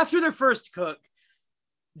interesting. But after their first cook,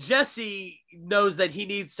 Jesse knows that he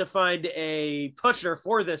needs to find a pusher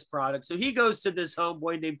for this product. So he goes to this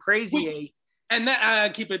homeboy named Crazy Eight. And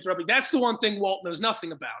that, keep interrupting, that's the one thing Walt knows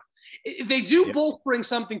nothing about. They do both bring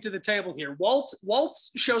something to the table here. Walt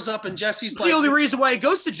shows up and Jesse's like... the only reason why he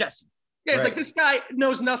goes to Jesse. Yeah, it's like, this guy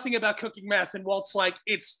knows nothing about cooking meth, and Walt's like,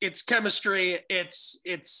 it's chemistry, it's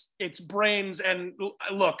brains, and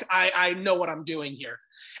look, I know what I'm doing here.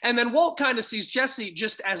 And then Walt kind of sees Jesse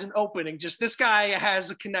just as an opening, just this guy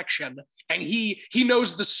has a connection, and he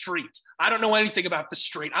knows the street. I don't know anything about the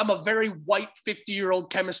street. I'm a very white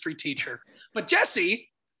 50-year-old chemistry teacher. But Jesse,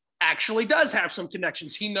 actually does have some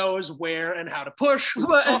connections. He knows where and how to push.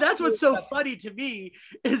 Well, and that's what's so funny to me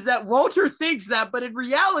is that Walter thinks that, but in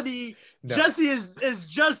reality, Jesse is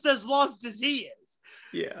just as lost as he is.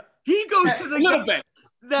 Yeah. He goes to the little bit.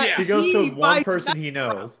 That he goes to one person he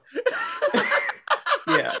knows.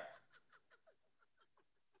 Yeah.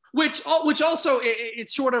 Which also it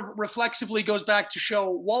sort of reflexively goes back to show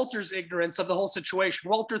Walter's ignorance of the whole situation.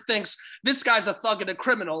 Walter thinks this guy's a thug and a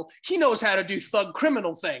criminal. He knows how to do thug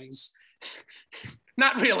criminal things.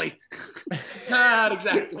 Not really. Not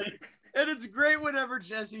exactly. And it's great whenever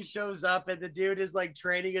Jesse shows up and the dude is like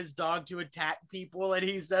training his dog to attack people, and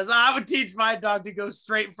he says, I would teach my dog to go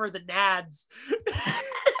straight for the nads.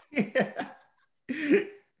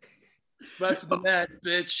 But the nads,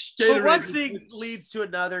 bitch. But one thing leads to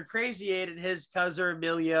another. Crazy Eight and his cousin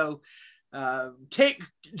Emilio take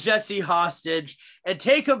Jesse hostage and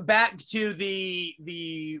take him back to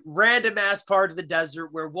the random ass part of the desert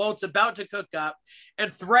where Walt's about to cook up,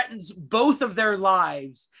 and threatens both of their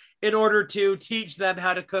lives in order to teach them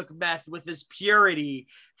how to cook meth with as purity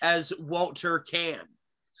as Walter can.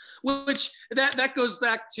 Which that goes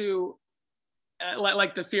back to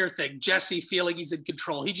like the fear thing. Jesse feeling he's in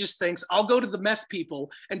control. He just thinks, I'll go to the meth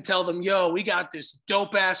people and tell them, yo, we got this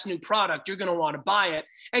dope ass new product. You're going to want to buy it.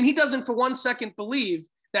 And he doesn't for one second believe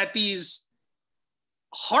that these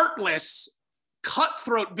heartless,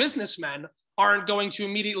 cutthroat businessmen aren't going to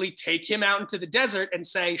immediately take him out into the desert and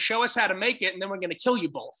say, show us how to make it, and then we're going to kill you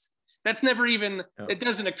both. That's never even, it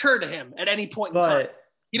doesn't occur to him at any point in time.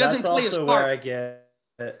 He doesn't play his part.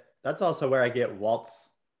 That's also where I get Walt's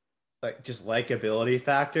like just likability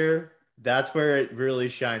factor. That's where it really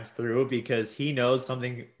shines through, because he knows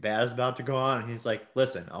something bad is about to go on, and he's like,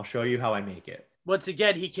 listen, I'll show you how I make it. Once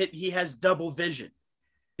again, he has double vision.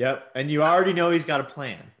 Yep. And you already know he's got a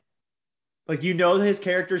plan. Like, you know his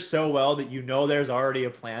character so well that you know there's already a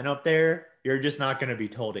plan up there. You're just not going to be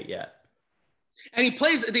told it yet. And he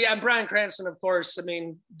plays Bryan Cranston, of course. I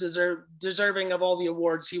mean, deserving of all the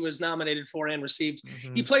awards he was nominated for and received.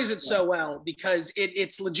 Mm-hmm. He plays it so well because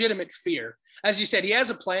it's legitimate fear. As you said, he has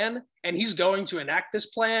a plan, and he's going to enact this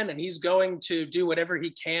plan, and he's going to do whatever he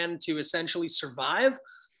can to essentially survive.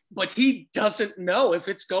 But he doesn't know if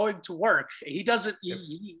it's going to work. He doesn't.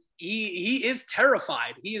 He is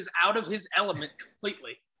terrified. He is out of his element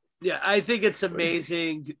completely. Yeah, I think it's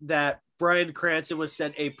amazing that Bryan Cranston was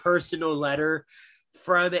sent a personal letter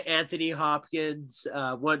from Anthony Hopkins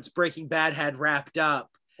once Breaking Bad had wrapped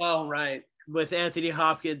up. Oh, right. With Anthony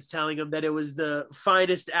Hopkins telling him that it was the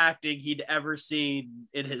finest acting he'd ever seen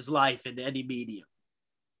in his life in any medium.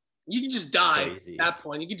 You can just die at that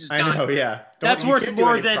point. You can just die. I know, yeah. That's worth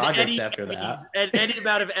more than any after that. And any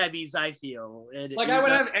amount of Emmys, I feel. And I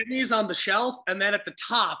would have Emmys on the shelf, and then at the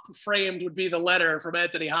top, framed, would be the letter from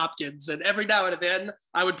Anthony Hopkins. And every now and then,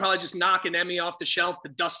 I would probably just knock an Emmy off the shelf to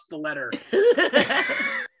dust the letter.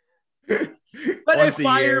 But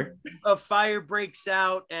a fire breaks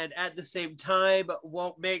out, and at the same time,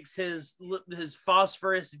 Walt makes his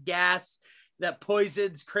phosphorus gas that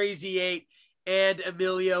poisons Crazy Eight and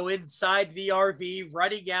Emilio inside the RV,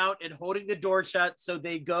 running out and holding the door shut so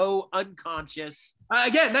they go unconscious.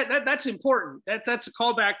 Again, that's important. That's a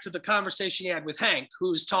callback to the conversation you had with Hank,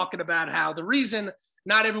 who's talking about how the reason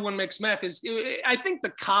not everyone makes meth is, I think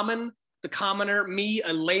the commoner, me,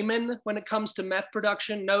 a layman, when it comes to meth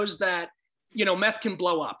production, knows that, meth can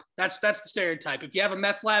blow up. That's the stereotype. If you have a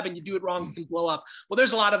meth lab and you do it wrong, it can blow up. Well,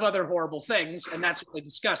 there's a lot of other horrible things, and that's what they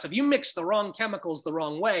discuss. If you mix the wrong chemicals the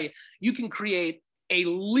wrong way, you can create a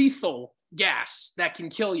lethal gas that can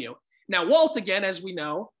kill you. Now, Walt, again, as we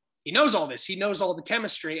know, he knows all this. He knows all the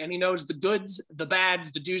chemistry, and he knows the goods, the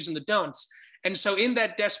bads, the do's, and the don'ts. And so in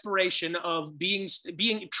that desperation of being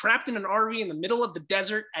trapped in an RV in the middle of the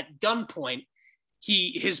desert at gunpoint,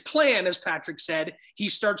 his plan, as Patrick said, he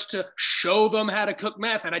starts to show them how to cook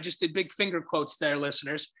meth. And I just did big finger quotes there,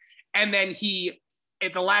 listeners. And then he,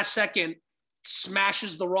 at the last second,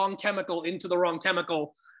 smashes the wrong chemical into the wrong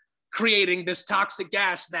chemical, creating this toxic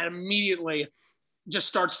gas that immediately just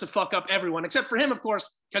starts to fuck up everyone, except for him, of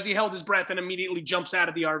course, because he held his breath and immediately jumps out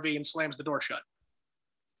of the RV and slams the door shut.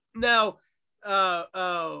 Now,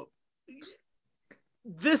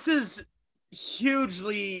 this is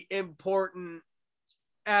hugely important,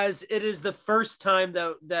 as it is the first time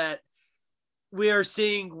that we are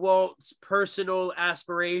seeing Walt's personal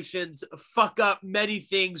aspirations fuck up many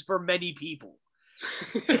things for many people.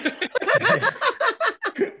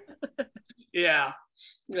 Yeah.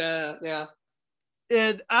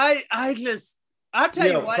 And I'll tell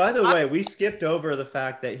you what. By the way, we skipped over the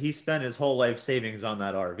fact that he spent his whole life savings on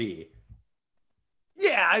that RV.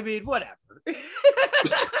 Yeah, I mean, whatever.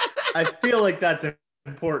 I feel like that's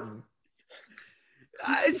important.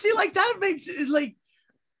 See, like that makes it like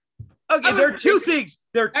okay. There are two things.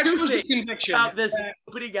 There are two things about this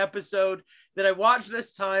opening episode that I watched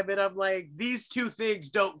this time, and I'm like, these two things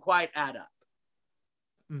don't quite add up.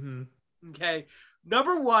 Mm-hmm. Okay,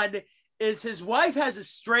 number one is his wife has a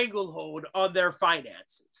stranglehold on their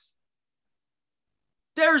finances.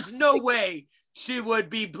 There's no way she would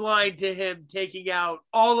be blind to him taking out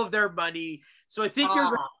all of their money. So I think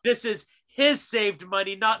you're right. This is his saved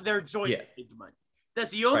money, not their joint saved money.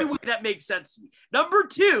 That's the only way that makes sense to me. Number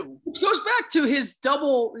two. Which goes back to his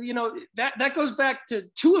double, that goes back to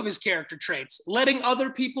two of his character traits. Letting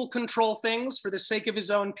other people control things for the sake of his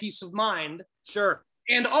own peace of mind. Sure.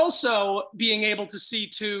 And also being able to see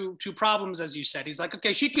two problems, as you said. He's like,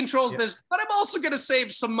 okay, she controls this, but I'm also going to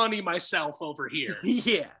save some money myself over here.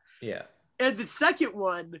 Yeah. Yeah. And the second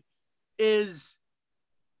one is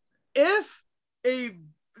if a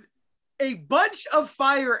bunch of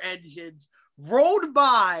fire engines rolled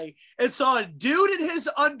by and saw a dude in his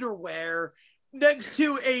underwear next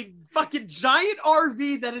to a fucking giant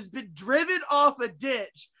RV that has been driven off a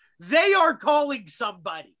ditch, they are calling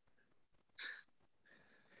somebody.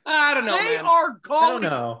 I don't know. They are calling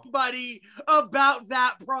somebody about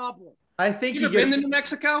that problem. I think you've been to New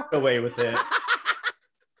Mexico. Away with it.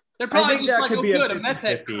 They're probably just like, oh, good, a meth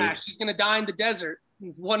head crash. She's gonna die in the desert.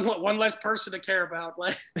 One less person to care about.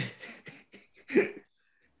 Like,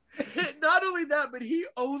 not only that, but he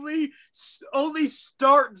only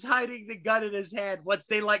starts hiding the gun in his hand once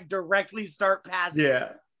they like directly start passing.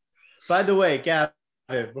 Yeah. By the way, Gavin,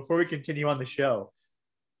 before we continue on the show,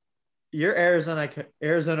 you're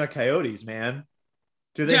Arizona Coyotes, man.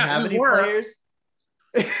 Do they have any players?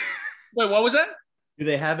 Wait, what was that? Do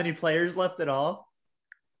they have any players left at all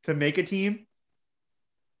to make a team?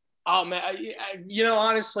 Oh man,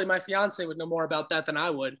 honestly, my fiance would know more about that than I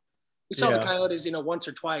would. We saw the Coyotes, once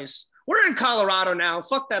or twice. We're in Colorado now.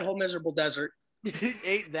 Fuck that whole miserable desert.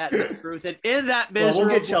 Ain't that the truth? And in that miserable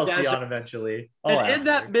we'll get Chelsea desert, on eventually. In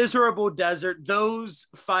that miserable desert, those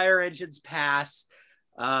fire engines pass.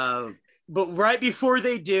 But right before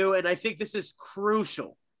they do, and I think this is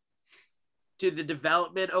crucial to the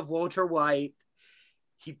development of Walter White,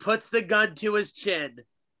 he puts the gun to his chin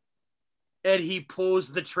and he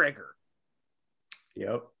pulls the trigger.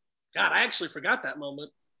 Yep. God, I actually forgot that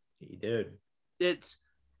moment. He did. It's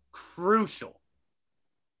crucial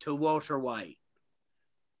to Walter White.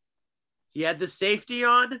 He had the safety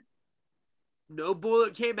on. No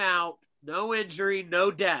bullet came out. No injury,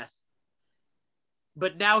 no death.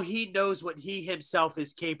 But now he knows what he himself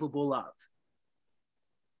is capable of.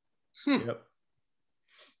 Yep.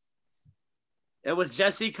 And with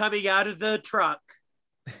Jesse coming out of the truck,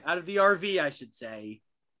 out of the RV, I should say,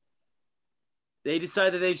 they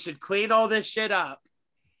decided they should clean all this shit up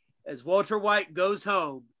as Walter White goes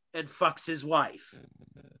home and fucks his wife.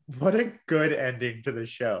 What a good ending to the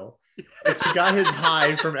show. He got his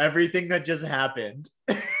high from everything that just happened.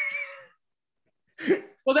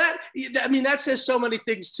 Well, that says so many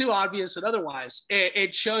things too, obvious and otherwise.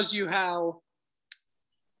 It shows you how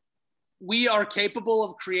we are capable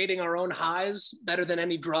of creating our own highs better than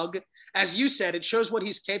any drug. As you said, it shows what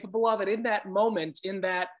he's capable of. And in that moment, in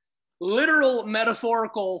that literal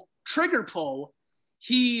metaphorical trigger pull,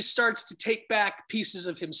 he starts to take back pieces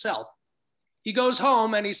of himself. He goes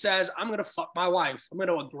home and he says, I'm going to fuck my wife. I'm going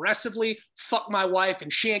to aggressively fuck my wife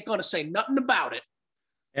and she ain't going to say nothing about it.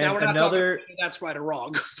 And now we're not talking that's right or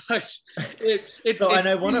wrong, but it's and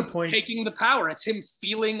I want to point taking the power. It's him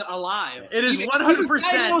feeling alive. It is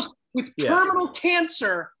 100% with terminal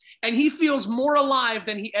cancer, and he feels more alive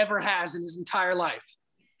than he ever has in his entire life.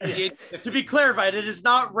 To be clarified, it is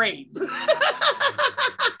not rape.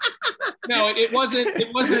 No, it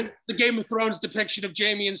wasn't the Game of Thrones depiction of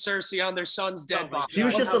Jaime and Cersei on their son's dead body. She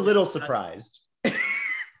was just a little surprised.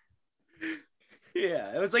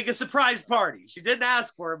 Yeah, it was like a surprise party. She didn't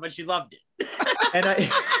ask for it, but she loved it.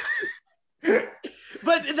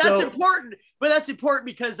 But that's important. But that's important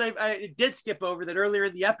because I did skip over that earlier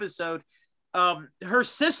in the episode. Her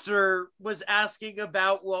sister was asking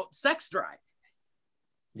about sex drive.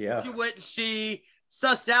 Yeah. Which she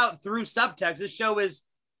sussed out through subtext. This show is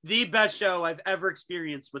the best show I've ever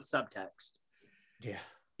experienced with subtext. Yeah.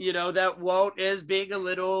 That Walt is being a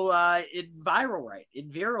little viral right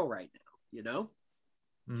now,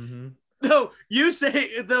 Mm-hmm.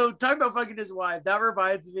 Though talking about fucking his wife, that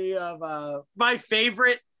reminds me of my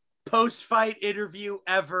favorite post-fight interview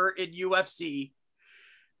ever in UFC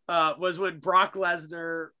was when Brock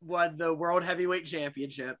Lesnar won the World Heavyweight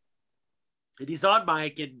Championship. And he's on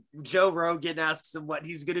mic and Joe Rogan asks him what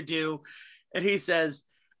he's going to do. And he says,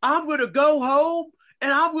 I'm going to go home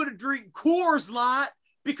and I'm going to drink Coors Light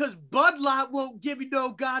because Bud Light won't give me no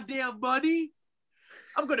goddamn money.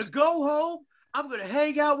 I'm going to go home. I'm going to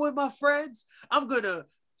hang out with my friends. I'm going to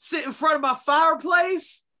sit in front of my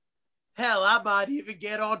fireplace. Hell, I might even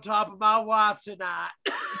get on top of my wife tonight.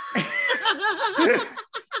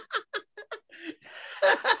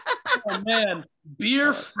 Oh man,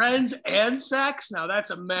 beer, friends, and sex. Now that's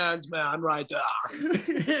a man's man right there.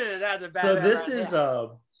 That's a bad So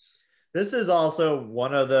right this is also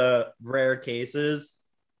one of the rare cases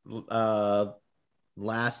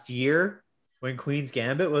last year when Queen's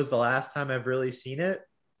Gambit was the last time I've really seen it,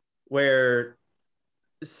 where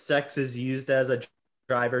sex is used as a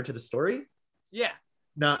driver to the story. Yeah.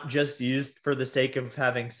 Not just used for the sake of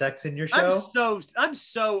having sex in your show. I'm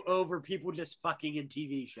so over people just fucking in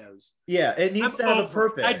TV shows. Yeah, it needs to have a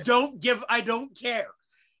purpose. I don't care.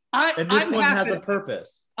 And this one has a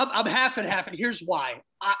purpose. I'm half and half, and here's why.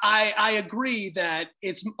 I agree that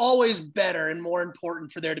it's always better and more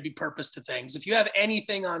important for there to be purpose to things. If you have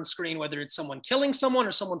anything on screen, whether it's someone killing someone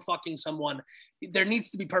or someone fucking someone, there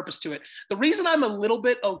needs to be purpose to it. The reason I'm a little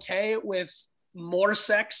bit okay with more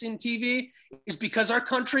sex in TV is because our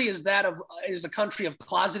country is a country of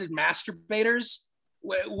closeted masturbators,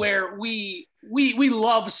 where we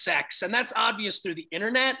love sex, and that's obvious through the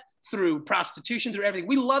internet, through prostitution, through everything.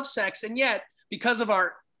 We love sex, and yet because of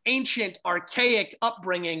our ancient, archaic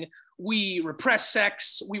upbringing, we repress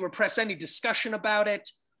sex. We repress any discussion about it.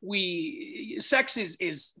 Sex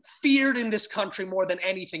is feared in this country more than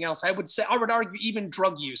anything else. I would argue even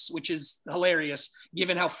drug use, which is hilarious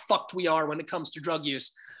given how fucked we are when it comes to drug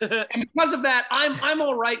use. And because of that, I'm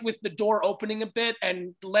all right with the door opening a bit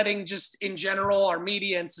and letting just in general our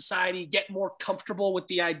media and society get more comfortable with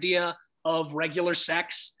the idea of regular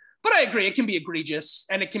sex. But I agree, it can be egregious,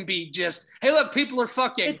 and it can be just, hey, look, people are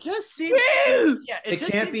fucking. It just seems, it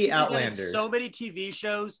can't be Outlander. So many TV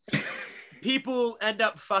shows, people end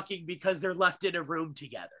up fucking because they're left in a room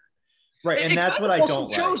together. Right, and that's what I don't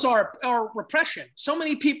like. Shows are repression. So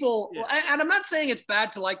many people, and I'm not saying it's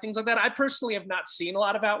bad to like things like that. I personally have not seen a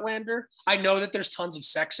lot of Outlander. I know that there's tons of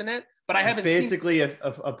sex in it, but I haven't basically seen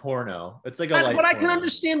a porno. It's like a light But I porno. can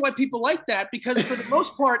understand why people like that, because for the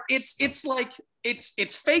most part, it's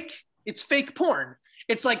fake. It's fake porn.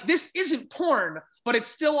 It's like, this isn't porn, but it's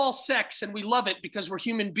still all sex, and we love it because we're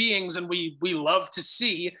human beings and we love to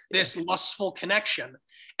see this lustful connection.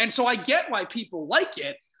 And so I get why people like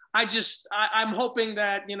it. I'm hoping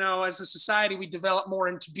that, as a society, we develop more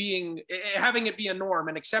into having it be a norm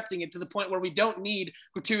and accepting it to the point where we don't need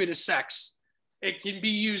gratuitous sex. It can be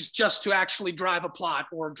used just to actually drive a plot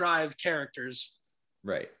or drive characters.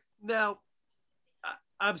 Right. Now,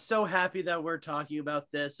 I'm so happy that we're talking about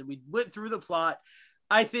this and we went through the plot.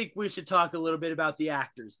 I think we should talk a little bit about the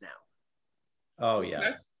actors now. Oh, yes.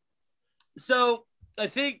 Okay. So I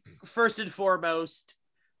think first and foremost,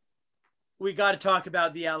 we got to talk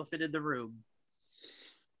about the elephant in the room.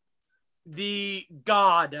 The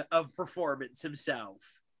god of performance himself,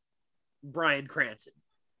 Bryan Cranston.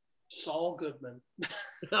 Saul Goodman.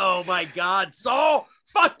 Oh my God, Saul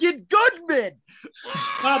fucking Goodman.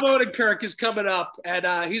 Bob Odenkirk is coming up,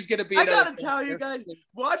 and he's going to be. I gotta tell you guys,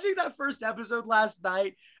 watching that first episode last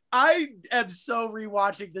night, I am so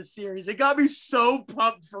rewatching this series. It got me so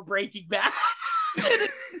pumped for Breaking Bad.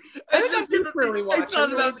 I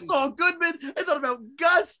thought about Saul Goodman. I thought about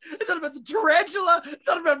Gus. I thought about the tarantula. I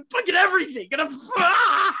thought about fucking everything. And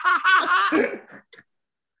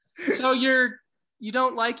So you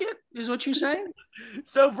don't like it, is what you're saying?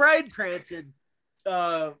 So Bryan Cranston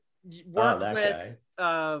worked with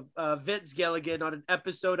Vince Gilligan on an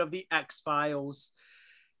episode of The X-Files.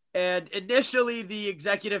 And initially, the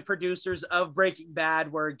executive producers of Breaking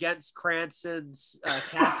Bad were against Cranston's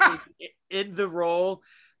casting in the role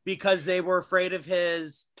because they were afraid of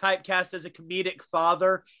his typecast as a comedic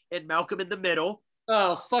father in Malcolm in the Middle.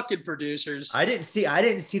 Oh, fucking producers! I didn't see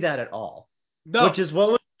that at all. No, which is what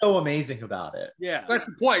was so amazing about it. Yeah, that's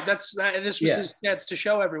the point. This was his chance to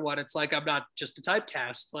show everyone. It's like, I'm not just a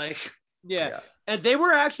typecast. Like, yeah. And they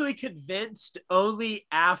were actually convinced only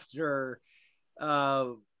after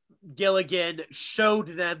Gilligan showed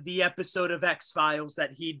them the episode of X-Files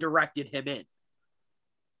that he directed him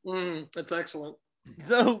in. That's excellent.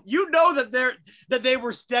 So that they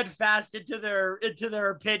were steadfast into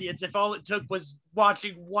their opinions. If all it took was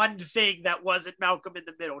watching one thing that wasn't Malcolm in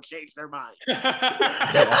the Middle change their mind.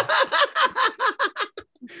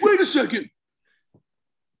 Wait a second.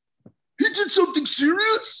 He did something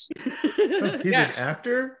serious? He's an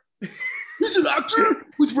actor? He's an actor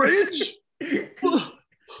with range?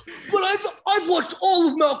 But I've watched all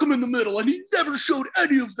of Malcolm in the Middle, and he never showed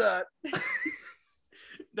any of that.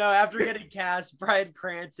 No, after getting cast, Bryan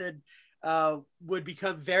Cranston would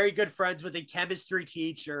become very good friends with a chemistry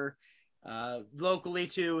teacher locally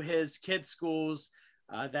to his kids' schools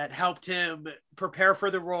that helped him prepare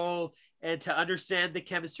for the role and to understand the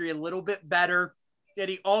chemistry a little bit better. And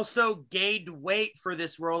he also gained weight for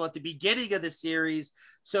this role at the beginning of the series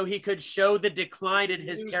so he could show the decline in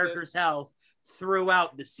his character's health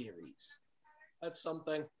throughout the series. That's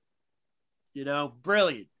something.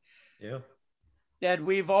 Brilliant. Yeah. And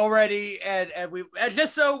we've already, and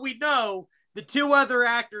just so we know, the two other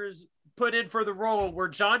actors put in for the role were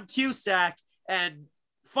John Cusack and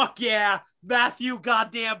Matthew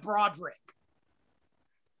goddamn Broderick.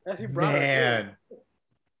 Man.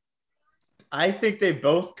 I think they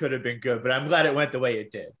both could have been good, but I'm glad it went the way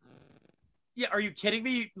it did. Yeah, are you kidding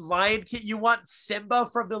me? Lion King, you want Simba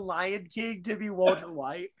from the Lion King to be Walter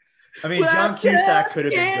White? I mean, John Cusack could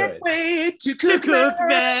have been good. Wait to cook,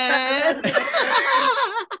 man.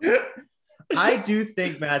 I do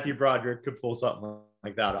think Matthew Broderick could pull something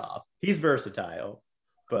like that off. He's versatile,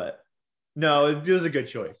 but no, it was a good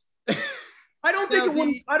choice. I don't think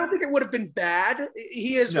it would have been bad.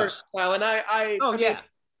 He is versatile, and I mean,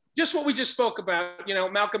 just what we just spoke about,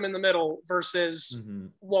 Malcolm in the Middle versus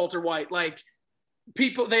Walter White. Like,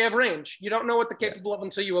 people, they have range. You don't know what they're capable of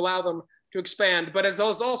until you allow them to expand. But as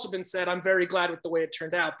has also been said, I'm very glad with the way it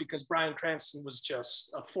turned out because Bryan Cranston was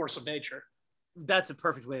just a force of nature. That's a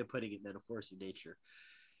perfect way of putting it, man, a force of nature.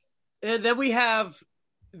 And then we have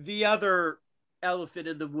the other elephant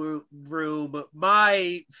in the room,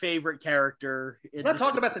 my favorite character. We're not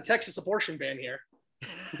talking about the Texas abortion ban here.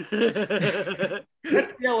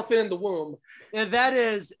 That's the elephant in the womb. And that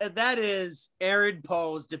is Aaron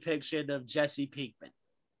Paul's depiction of Jesse Pinkman.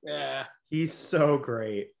 Yeah. He's so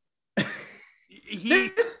great.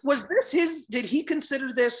 Did he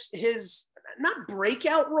consider this his not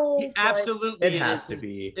breakout role? Absolutely. It has to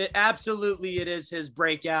be. It is his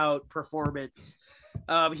breakout performance.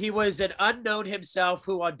 He was an unknown himself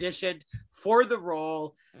who auditioned for the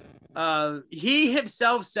role. He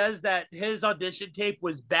himself says that his audition tape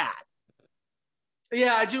was bad.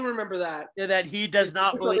 Yeah, I do remember that. And that he does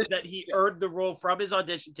not believe that he earned the role from his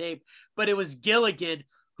audition tape, but it was Gilligan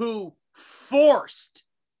who forced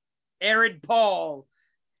Aaron Paul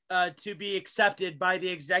to be accepted by the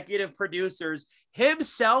executive producers,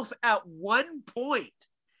 himself at one point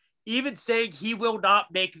even saying he will not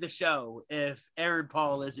make the show if Aaron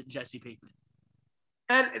Paul isn't Jesse Pinkman.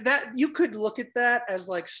 And that you could look at that as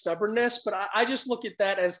like stubbornness, but I just look at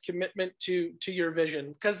that as commitment to your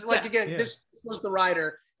vision. Because this was the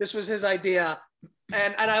writer, this was his idea.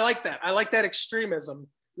 And I like that. I like that extremism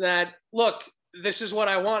that, look, this is what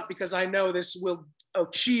I want because I know this will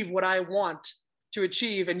achieve what I want to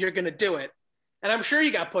achieve and you're going to do it. And I'm sure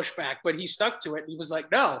he got pushback, but he stuck to it. He was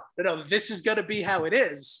like, no, this is going to be how it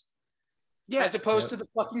is. Yeah. As opposed to the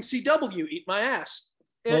fucking CW, eat my ass.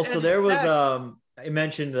 Well, so there was, I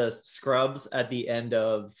mentioned the Scrubs at the end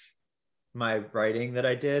of my writing that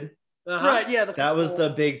I did. Right, yeah. That was the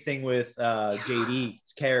big thing with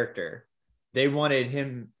JD's character. He wanted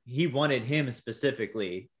him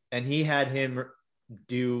specifically, and he had him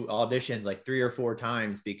do auditions like 3 or 4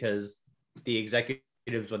 times because the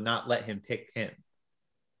executives would not let him pick him.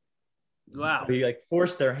 Wow. So he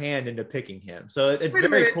forced their hand into picking him. So it's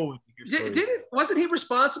very cool. Wasn't he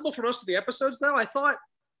responsible for most of the episodes though? I thought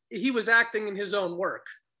he was acting in his own work.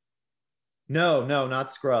 No,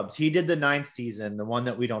 not Scrubs. He did the 9th season, the one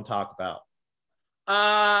that we don't talk about.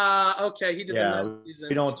 Okay. He did the 9th season.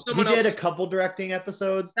 He did a couple directing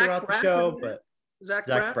episodes throughout the show, but Zach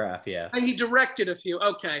Braff, yeah. And he directed a few.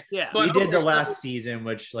 Okay. Yeah. But he did the last season,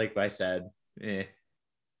 which, like I said,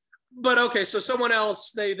 But okay, so someone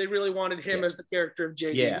else, they really wanted him as the character of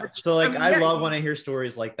JD. Yeah. So I love when I hear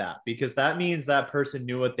stories like that because that means that person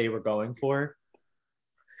knew what they were going for.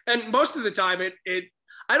 And most of the time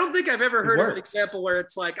I don't think I've ever heard of an example where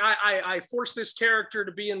it's like I forced this character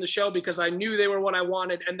to be in the show because I knew they were what I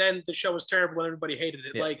wanted, and then the show was terrible and everybody hated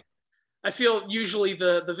it. Yeah. Like I feel usually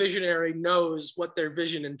the visionary knows what their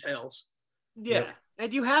vision entails. Yeah. Yep.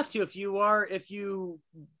 And you have to if you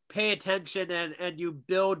pay attention and you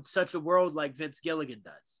build such a world like Vince Gilligan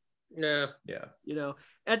does. Yeah.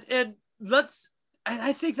 And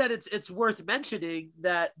I think that it's worth mentioning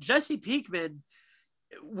that Jesse Pinkman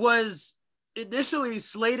was initially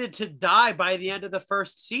slated to die by the end of the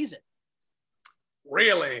first season.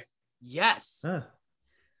 Really? Yes. Huh.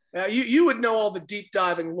 Now you would know all the deep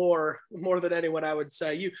diving lore more than anyone, I would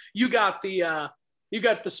say. You got the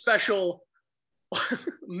special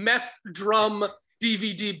meth drum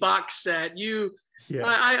DVD box set.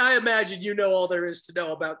 I imagine you know all there is to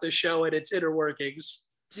know about this show and its inner workings.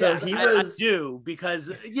 So Yeah, he I was do, because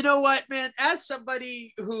you know what, man, as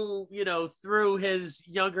somebody who, through his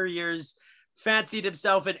younger years fancied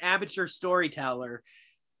himself an amateur storyteller,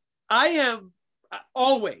 I have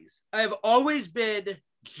always been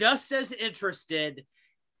just as interested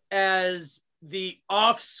as the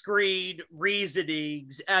off-screen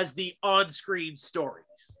reasonings as the on-screen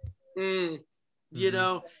stories. Mm. You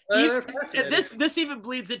know, They're and this even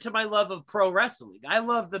bleeds into my love of pro wrestling. I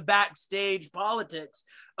love the backstage politics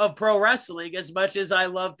of pro wrestling as much as I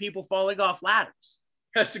love people falling off ladders.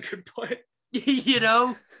 That's a good point. You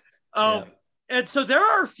know, Yeah. and so there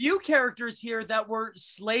are a few characters here that were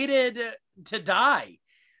slated to die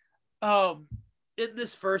in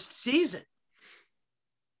this first season,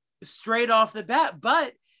 straight off the bat.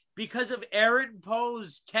 But because of Aaron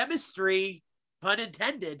Paul's chemistry, pun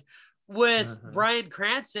intended, with Bryan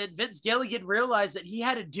Cranston, Vince Gilligan realized that he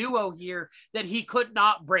had a duo here that he could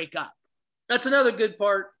not break up. That's another good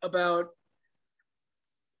part about.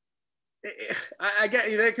 I get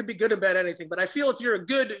that could be good and bad anything, but I feel if you're a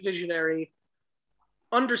good visionary,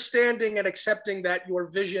 understanding and accepting that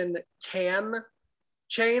your vision can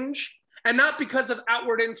change, and not because of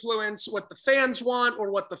outward influence, what the fans want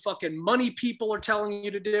or what the fucking money people are telling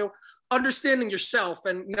you to do. Understanding yourself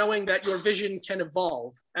and knowing that your vision can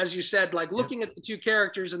evolve. As you said, like looking at the two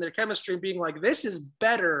characters and their chemistry and being like, this is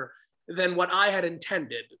better than what I had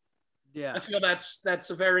intended. Yeah. I feel that's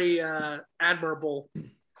a very admirable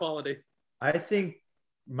quality. I think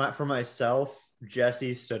for myself,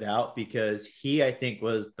 Jesse stood out because he, I think,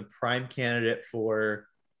 was the prime candidate for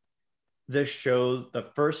the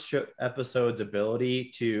first episode's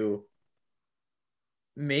ability to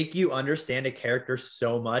make you understand a character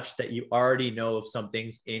so much that you already know if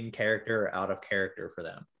something's in character or out of character for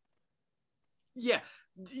them. Yeah.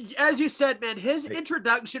 As you said, man, his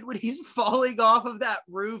introduction when he's falling off of that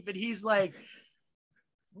roof and he's like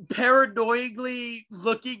paranoidly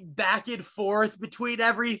looking back and forth between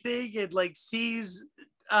everything and like sees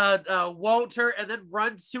Walter and then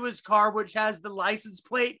runs to his car, which has the license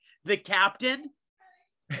plate, the captain.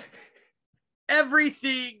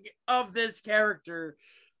 Everything of this character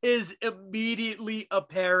is immediately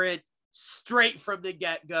apparent straight from the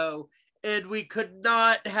get-go. And we could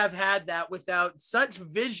not have had that without such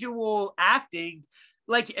visual acting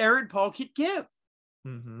like Aaron Paul could give.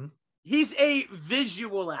 Mm-hmm. He's a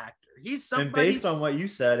visual actor. He's somebody. And based on what you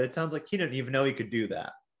said, it sounds like he didn't even know he could do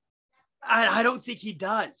that. I don't think he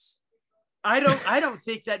does. I don't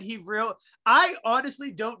think that I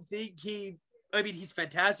honestly don't think he's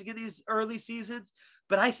fantastic in these early seasons,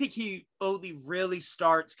 but I think he only really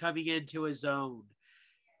starts coming into his own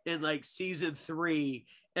in like season 3.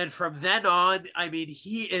 And from then on, I mean,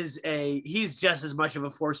 he's just as much of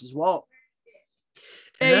a force as Walt.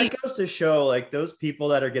 And that goes to show, like, those people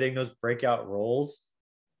that are getting those breakout roles,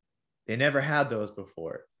 they never had those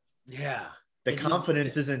before. Yeah. The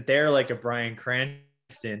confidence isn't there like a Bryan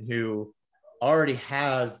Cranston who already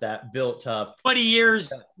has that built up 20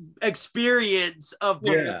 years experience of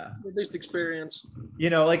at least experience.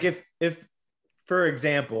 You know, like if for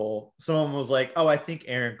example, someone was like, oh, I think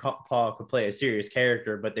Aaron Paul could play a serious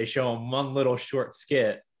character, but they show him one little short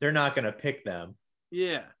skit, they're not going to pick them.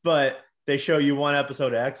 Yeah. But they show you one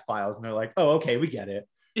episode of X-Files and they're like, oh, okay, we get it.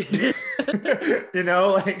 You know,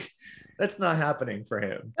 like that's not happening for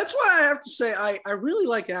him. That's why I have to say I really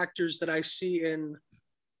like actors that I see in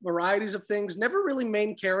varieties of things, never really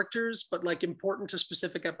main characters, but like important to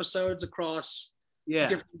specific episodes across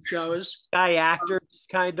different shows. Guy actors,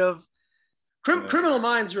 kind of. Criminal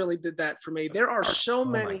Minds really did that for me. There are so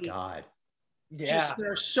many. Oh my God. Yeah.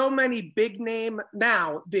 There are so many big name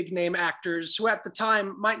actors who at the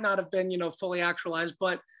time might not have been, fully actualized,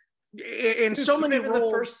 but in so many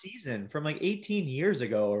roles. The first season from like 18 years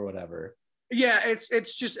ago or whatever. Yeah, it's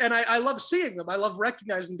just, and I love seeing them. I love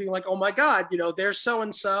recognizing, being like, oh my God, they're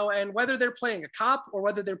so-and-so. And whether they're playing a cop or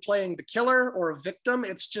whether they're playing the killer or a victim,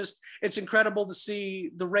 it's incredible to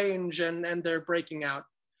see the range and they're breaking out.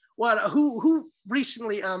 Who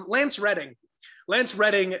recently, Lance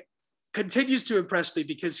Redding continues to impress me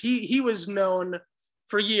because he was known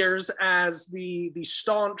for years as the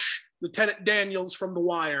staunch Lieutenant Daniels from The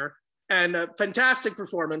Wire, and a fantastic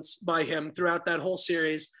performance by him throughout that whole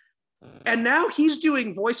series. And now he's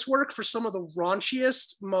doing voice work for some of the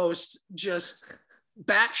raunchiest, most just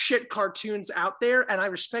batshit cartoons out there, and I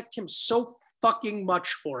respect him so fucking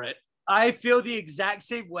much for it. I feel the exact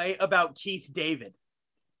same way about Keith David.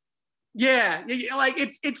 Yeah, like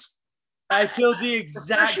it's. I feel the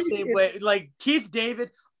exact same way. Like Keith David,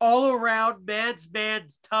 all around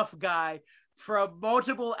man's tough guy from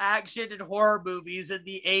multiple action and horror movies in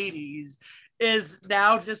the 80s, is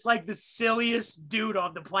now just like the silliest dude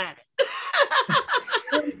on the planet.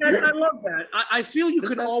 I love that. I feel you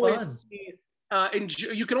can always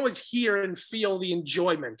you can always hear and feel the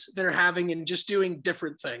enjoyment they're having in just doing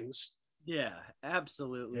different things. Yeah,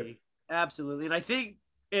 absolutely. Yep. Absolutely. And I think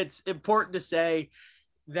it's important to say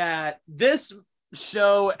that this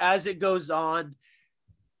show, as it goes on,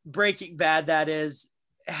 Breaking Bad, that is,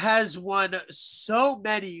 has won so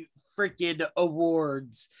many freaking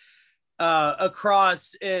awards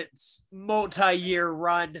across its multi-year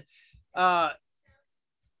run.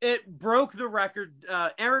 It broke the record.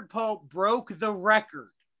 Aaron Paul broke the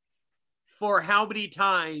record for how many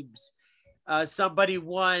times somebody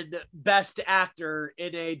won Best Actor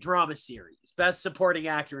in a Drama Series, Best Supporting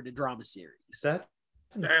Actor in a Drama Series. That's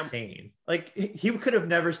insane. Like, he could have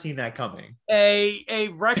never seen that coming. A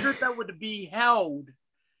record that would be held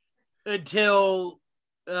until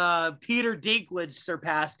Peter Dinklage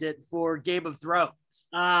surpassed it for Game of Thrones.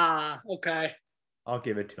 Okay. I'll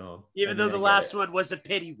give it to him. Even though the last one was a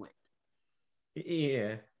pity win.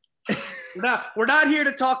 Yeah. We're not here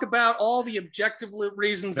to talk about all the objective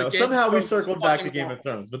reasons. No, somehow we circled back to Game of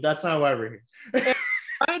Thrones, but that's not why we're here.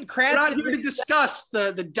 Bryan Cranston. We're not here to discuss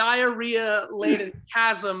the diarrhea-laden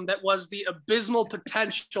chasm that was the abysmal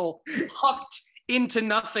potential hucked into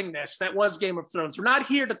nothingness that was Game of Thrones. We're not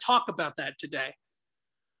here to talk about that today.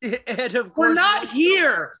 And of course, we're not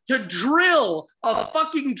here to drill a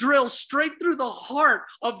fucking drill straight through the heart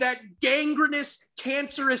of that gangrenous,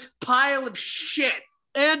 cancerous pile of shit.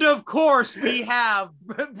 And of course, we have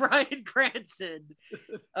Bryan Cranston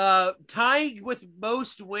tying with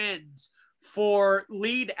most wins for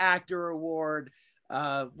lead actor award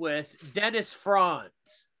with Dennis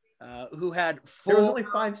Franz, who had There was only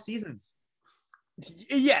 5 seasons.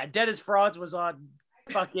 Yeah, Dennis Franz was on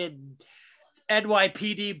fucking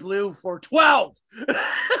NYPD Blue for 12.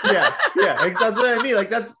 yeah, that's what I mean. Like,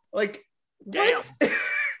 that's like, damn.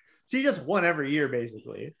 He just won every year,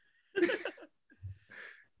 basically.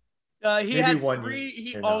 He had 3.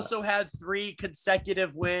 He also had 3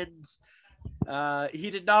 consecutive wins. He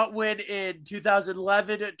did not win in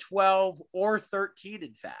 2011, 12, or 13,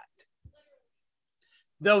 in fact.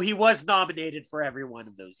 Though he was nominated for every one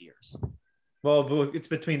of those years. Well, it's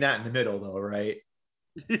between that and the middle, though, right?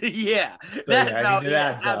 Yeah. So, it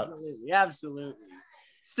adds up. Absolutely.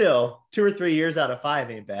 Still, 2 or 3 years out of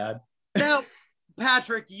 5 ain't bad. Now,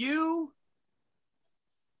 Patrick, you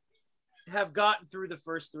have gotten through the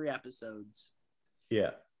first 3 episodes.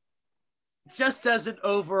 Yeah. Just as an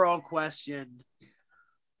overall question,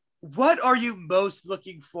 what are you most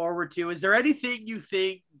looking forward to? Is there anything you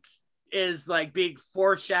think is like being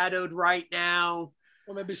foreshadowed right now?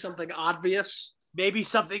 Or maybe something obvious? Maybe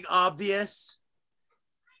something obvious?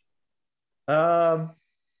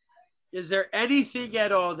 Is there anything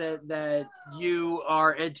at all that you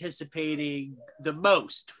are anticipating the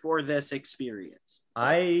most for this experience?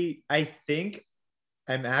 I think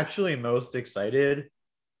I'm actually most excited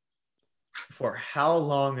for how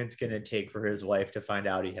long it's going to take for his wife to find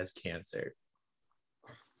out he has cancer.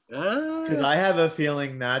 Because I have a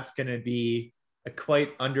feeling that's going to be a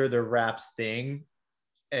quite under the wraps thing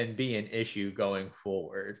and be an issue going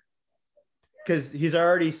forward. Because he's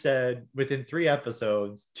already said within 3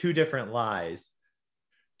 episodes, 2 different lies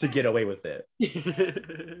to get away with it.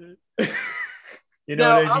 You know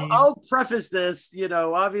now, what I mean? I'll preface this,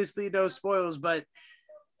 obviously no spoilers, but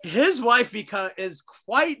his wife is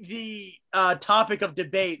quite the topic of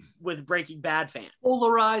debate with Breaking Bad fans.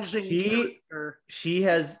 Polarizing. She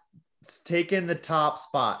has taken the top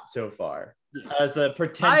spot so far as a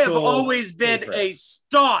potential. I have always been favorite. a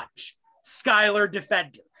staunch Skylar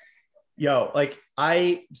defender.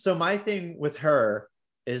 So my thing with her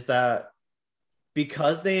is that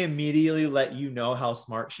because they immediately let you know how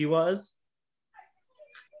smart she was,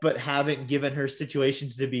 but haven't given her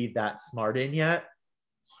situations to be that smart in yet,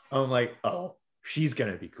 I'm like, oh, she's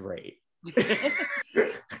going to be great.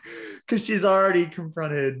 Because she's already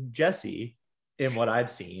confronted Jesse in what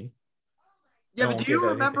I've seen. Yeah, but do you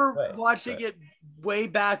remember watching it way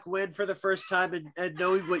back when for the first time and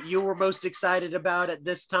knowing what you were most excited about at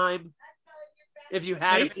this time? If you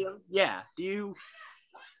had a feeling? Yeah. Do you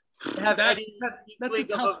have that's a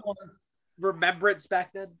tough one. Remembrance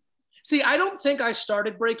back then? See, I don't think I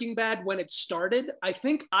started Breaking Bad when it started. I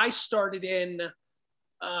think I started in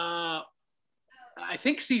I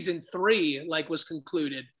think season 3 was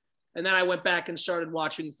concluded, and then I went back and started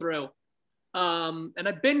watching through, and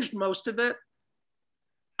I binged most of it.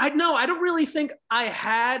 I don't really think I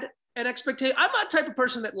had an expectation. I'm not the type of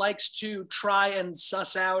person that likes to try and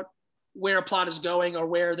suss out where a plot is going or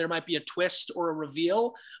where there might be a twist or a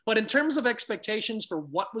reveal. But in terms of expectations for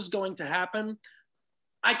what was going to happen,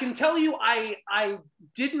 I can tell you I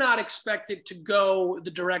did not expect it to go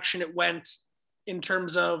the direction it went in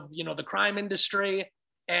terms of, you know, the crime industry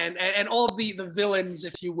and all of the villains,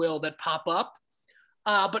 if you will, that pop up.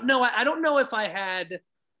 But no, I don't know if I had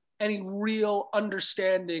any real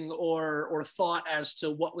understanding or thought as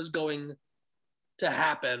to what was going to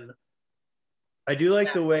happen. I do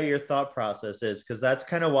like the way your thought process is, because that's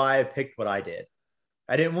kind of why I picked what I did.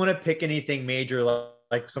 I didn't want to pick anything major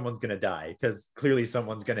like someone's going to die, because clearly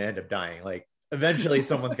someone's going to end up dying. Like eventually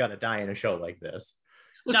someone's got to die in a show like this.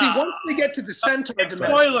 Well, see, once they get to the center dimension,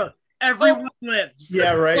 spoiler, everyone lives.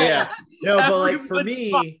 Yeah, right. Yeah. No, but like for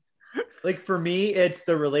Everyone's me, it's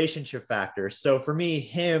the relationship factor. So for me,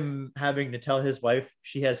 him having to tell his wife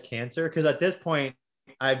she has cancer, because at this point,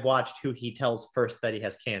 I've watched who he tells first that he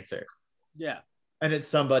has cancer. Yeah. And it's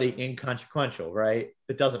somebody inconsequential, right?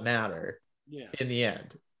 It doesn't matter in the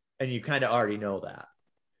end. And you kind of already know that.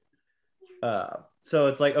 So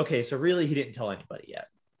it's like, okay, so really he didn't tell anybody yet.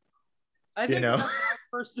 I think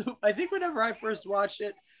whenever I first watched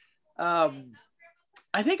it,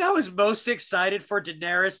 I think I was most excited for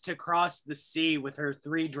Daenerys to cross the sea with her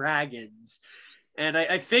 3 dragons. And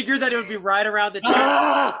I figured that it would be right around the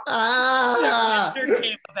time winter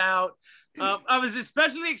came about. I was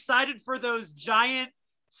especially excited for those giant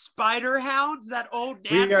spider hounds that old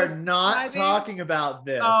Nan We are was not describing. talking about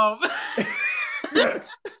this.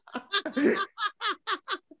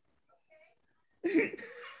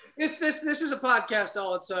 this is a podcast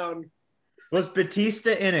all its own. Was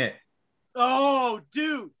Batista in it? Oh,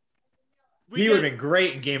 dude. He would have been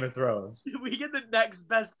great in Game of Thrones. We get the next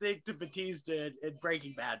best thing to Batista in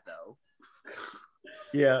Breaking Bad, though.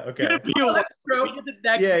 Yeah, okay. We get the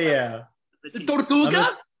next Yeah. Tortuga?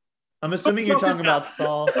 I'm assuming you're talking about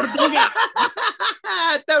Saul. Tortuga.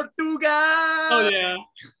 Oh, yeah.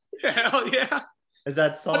 Hell yeah. Is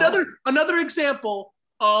that Saul? Another example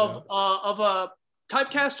of a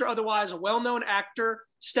typecast or otherwise a well-known actor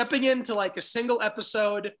stepping into like a single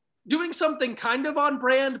episode, doing something kind of on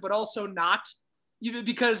brand, but also not,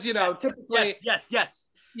 because, you know, typically. Yes.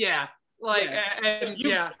 Yeah. Like, and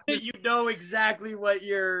you know exactly what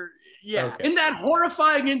you're, Okay. In that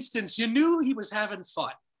horrifying instance, you knew he was having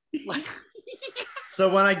fun. Like, so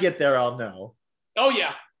when I get there, I'll know. oh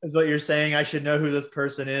yeah. Is what you're saying? I should know who this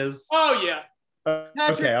person is? Oh yeah.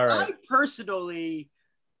 Patrick, Okay, all right. I personally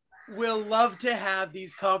will love to have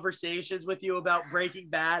these conversations with you about Breaking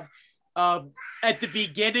Bad at the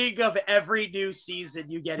beginning of every new season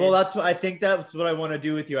you get Well, in. I think that's what I want to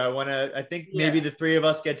do with you. I think maybe the 3 of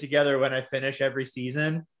us get together when I finish every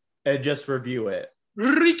season and just review it.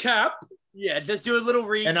 Recap. Yeah, just do a little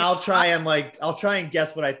recap. And I'll try and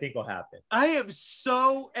guess what I think will happen. I am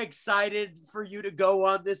so excited for you to go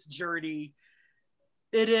on this journey.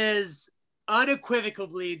 It is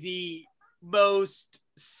unequivocally the most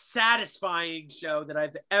satisfying show that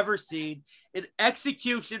I've ever seen in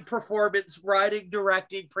execution, performance, writing,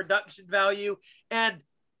 directing, production value, and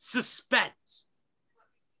suspense.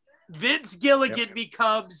 Vince Gilligan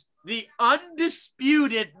becomes the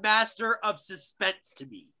undisputed master of suspense to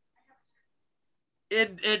me.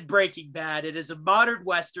 In Breaking Bad, it is a modern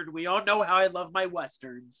Western. We all know how I love my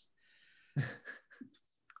Westerns.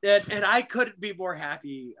 and I couldn't be more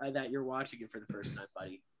happy that you're watching it for the first time,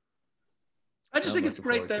 buddy. I just think it's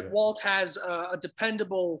great that Walt has a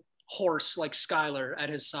dependable horse like Skylar at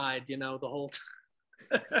his side, you know, the whole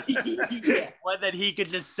time. One that he could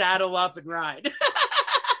just saddle up and ride.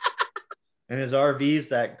 And his RV's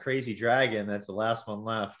that crazy dragon. That's the last one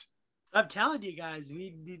left. I'm telling you guys,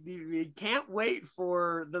 we can't wait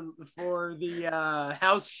for the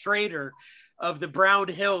House Schrader of the Brown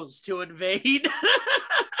Hills to invade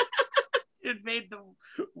the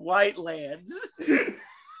White Lands.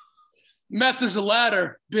 Meth is a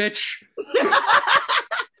ladder, bitch.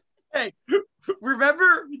 Hey,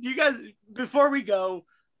 remember? Do you guys, before we go,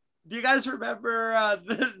 do you guys remember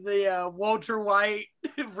the Walter White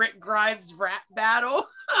Rick Grimes rap battle?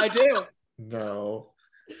 I do. No.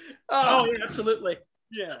 Oh, yeah, absolutely.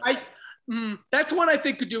 Yeah. That's one I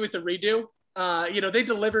think could do with a redo. You know, they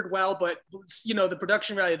delivered well, but you know, the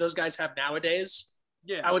production value those guys have nowadays.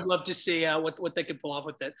 Yeah. I would love to see what they could pull off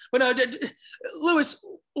with it. But no, Lewis,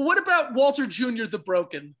 what about Walter Jr. the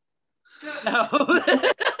Broken? No.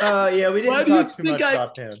 Yeah, we didn't talk too much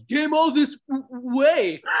about him. Came all this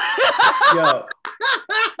way. Yo.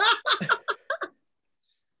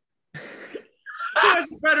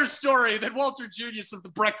 That's a better story than Walter Jr. of the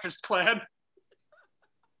Breakfast Clan.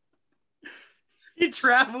 he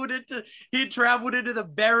traveled into the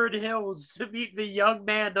barren hills to meet the young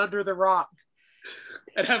man under the rock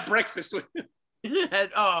and have breakfast with him.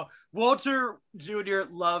 And Walter Jr.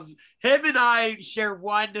 loved him, and I share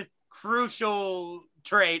one crucial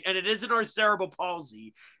trait, and it isn't our cerebral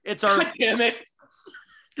palsy. It's our God damn it.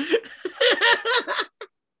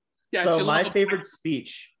 Yeah, so my favorite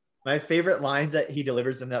speech, my favorite lines that he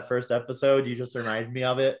delivers in that first episode, you just reminded me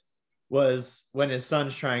of it, was when his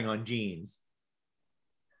son's trying on jeans.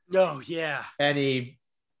 Oh, yeah. And he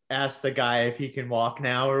asked the guy if he can walk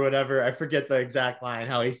now or whatever. I forget the exact line,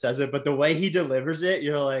 how he says it, but the way he delivers it,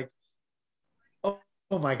 you're like, oh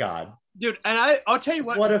my God. Dude, and I'll tell you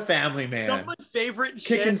what a family man. Some of my favorite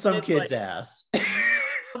kicking shit some is, kid's like, ass.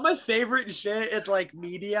 Some of my favorite shit in like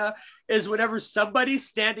media is whenever somebody's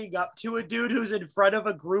standing up to a dude who's in front of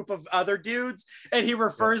a group of other dudes and he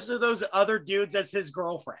refers to those other dudes as his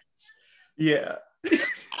girlfriends. Yeah.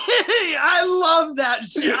 I love that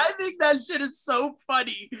shit. I think that shit is so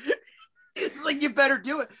funny. It's like, you better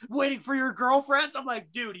do it. Waiting for your girlfriends? I'm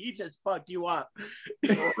like, dude, he just fucked you up.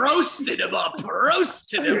 Roasted him up.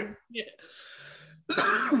 Roasted him.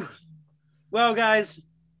 Yeah. Well, guys,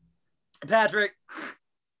 Patrick,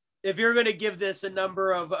 if you're going to give this a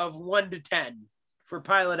number of 1 to 10 for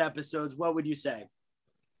pilot episodes, what would you say?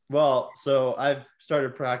 Well, so I've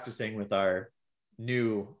started practicing with our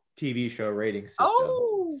new TV show rating system.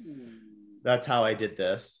 Oh, that's how I did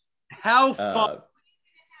this. How fun.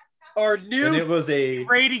 Our new and it was a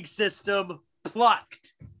rating system,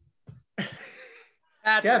 Plucked.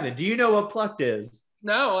 Gavin, do you know what Plucked is?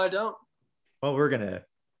 No, I don't. Well, we're gonna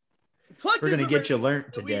get you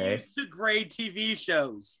learned today. We used to grade TV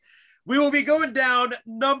shows. We will be going down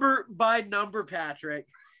number by number, Patrick.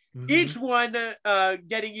 Mm-hmm. Each one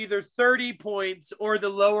getting either 30 points or the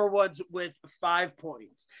lower ones with 5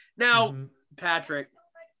 points. Now, Patrick,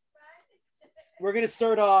 we're going to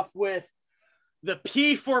start off with the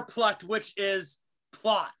P for Plucked, which is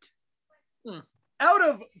plot. Out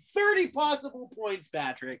of 30 possible points,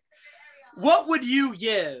 Patrick, what would you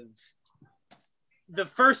give the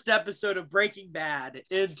first episode of Breaking Bad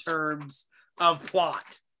in terms of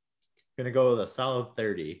plot? I'm going to go with a solid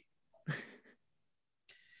 30.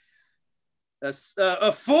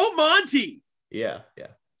 A full Monty. Yeah.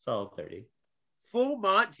 Solid 30. Full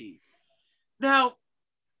Monty. Now,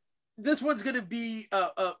 this one's going to be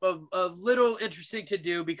a little interesting to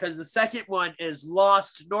do because the second one is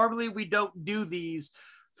Lost. Normally, we don't do these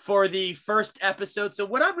for the first episode. So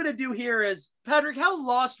what I'm going to do here is, Patrick, how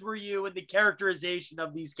lost were you in the characterization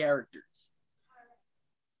of these characters?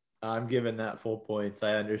 I'm giving that full points.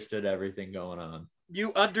 I understood everything going on.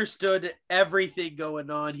 You understood everything going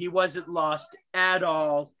on. He wasn't lost at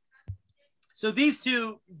all. So these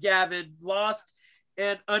two, Gavin, Lost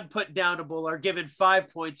and Unputdownable, are given 5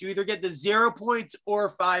 points. You either get the 0 points or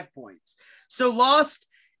 5 points. So Lost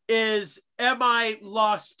is, am I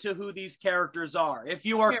lost to who these characters are? If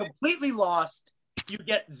you are completely lost, you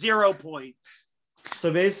get 0 points.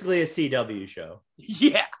 So basically a CW show.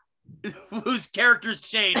 Yeah. Whose characters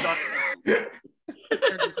change on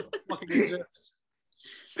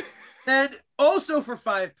And also for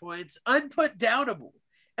 5 points, Unputdownable.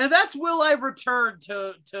 And that's, will I return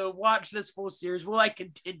to watch this full series? Will I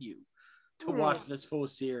continue to watch this full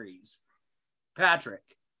series? Patrick.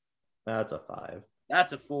 That's a 5.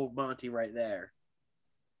 That's a full Monty right there.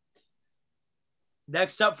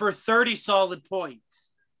 Next up for 30 solid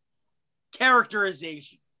points.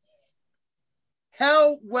 Characterization.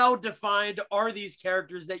 How well defined are these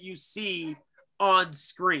characters that you see on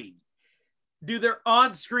screen? Do their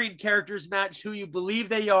on-screen characters match who you believe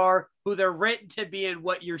they are, who they're written to be, and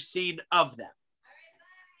what you're seeing of them?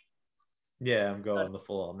 Yeah, I'm going the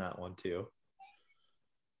full on that one too.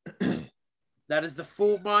 That is the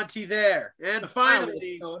full Monty there. And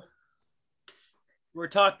finally, we're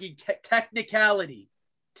talking technicality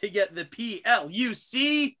to get the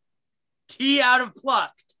Pluckt out of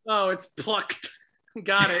Plucked. Oh, it's Plucked.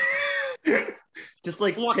 Got it. Just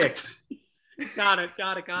like Plucked. Got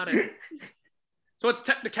it. So what's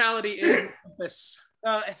technicality in this?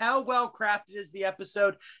 How well crafted is the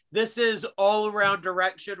episode? This is all around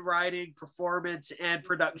direction, writing, performance, and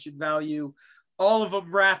production value. All of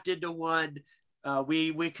them wrapped into one.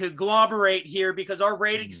 We conglomerate here because our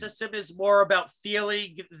rating system is more about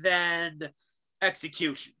feeling than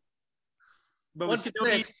execution. But we still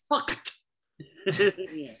need fucked. Yeah.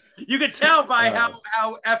 You can tell by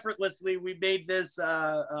how effortlessly we made this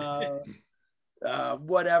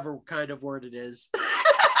whatever kind of word it is.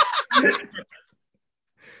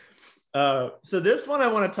 So this one I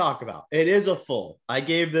want to talk about. It is a full. I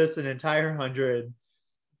gave this an entire 100.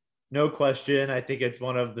 no question. I think it's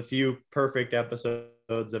one of the few perfect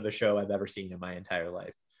episodes of a show I've ever seen in my entire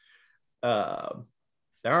life.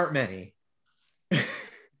 There aren't many.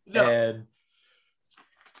 No. And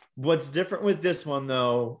what's different with this one,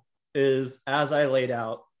 though, is as I laid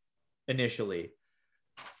out initially,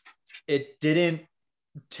 it didn't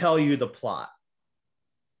tell you the plot.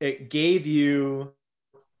 It gave you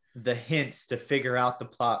the hints to figure out the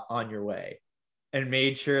plot on your way and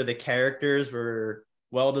made sure the characters were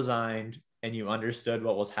well designed and you understood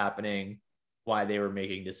what was happening, why they were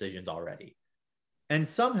making decisions already, and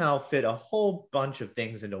somehow fit a whole bunch of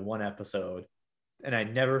things into one episode. And I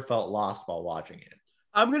never felt lost while watching it.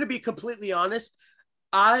 I'm going to be completely honest.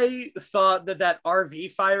 I thought that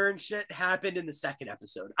RV fire and shit happened in the second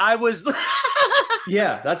episode. I was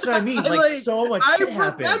yeah, that's what I mean. Like so much shit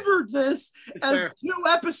happened. I remembered this as 2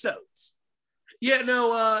 episodes. Yeah,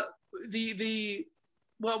 no,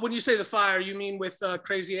 well, when you say the fire, you mean with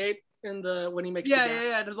Crazy 8 in when he makes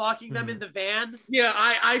and locking them in the van. Yeah,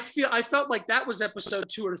 I felt like that was episode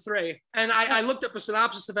 2 or 3, and I looked up a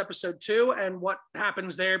synopsis of episode 2 and what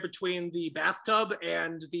happens there between the bathtub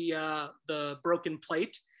and the broken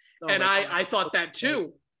plate, and I thought that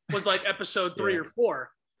too was like episode 3 or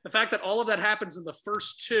 4. The fact that all of that happens in the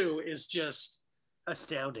first 2 is just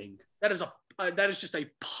astounding. That is just a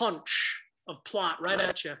punch of plot right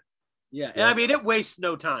at you. Yeah, and I mean it wastes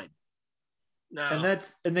no time. No.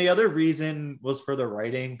 And the other reason was for the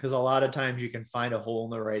writing, because a lot of times you can find a hole in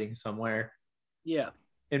the writing somewhere. Yeah.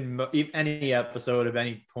 In any episode of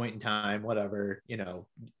any point in time, whatever,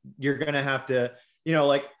 you're going to have to,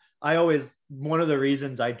 like one of the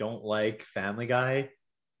reasons I don't like Family Guy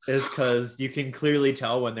is because you can clearly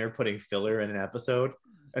tell when they're putting filler in an episode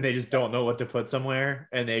and they just don't know what to put somewhere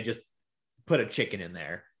and they just put a chicken in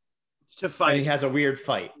there to fight. And he has a weird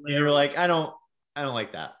fight. And you're like, I don't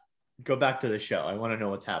like that. Go back to the show. I want to know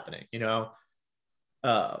what's happening.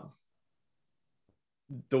 The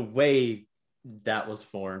way that was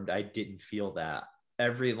formed, I didn't feel that.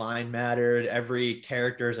 Every line mattered. Every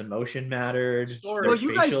character's emotion mattered. Their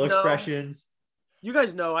facial expressions. You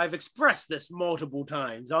guys know I've expressed this multiple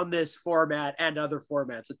times on this format and other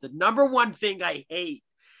formats that the number one thing I hate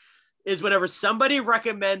is whenever somebody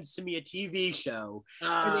recommends to me a TV show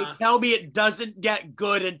and they tell me it doesn't get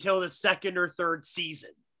good until the 2nd or 3rd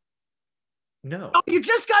season. No. Oh, you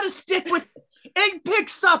just got to stick with it. It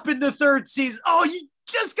picks up in the 3rd season. Oh, you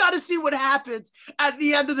just got to see what happens at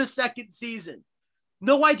the end of the 2nd season.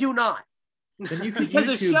 No, I do not. Then you can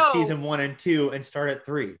YouTube season 1 and 2 and start at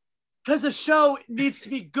 3. Because a show needs to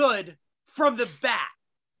be good from the bat.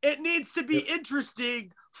 It needs to be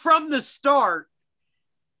interesting from the start.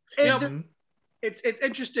 And it's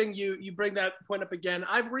interesting you bring that point up again.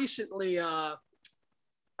 I've recently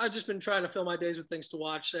I've just been trying to fill my days with things to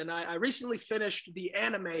watch, and I recently finished the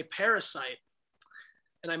anime Parasite,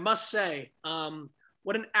 and I must say,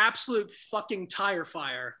 what an absolute fucking tire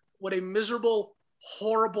fire! What a miserable,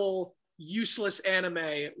 horrible, useless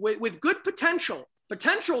anime with good potential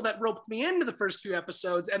that roped me into the first few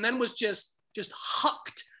episodes, and then was just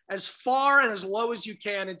hucked as far and as low as you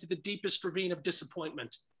can into the deepest ravine of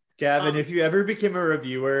disappointment. Gavin, if you ever became a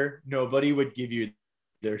reviewer, nobody would give you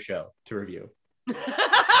their show to review.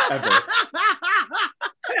 Ever.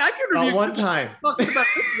 Hey, I can review not one time. Talking about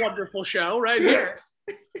this wonderful show right here.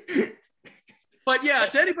 But yeah,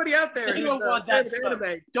 to anybody out there who's a fan of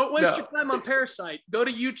anime, don't waste your time on Parasite. Go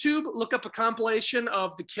to YouTube, look up a compilation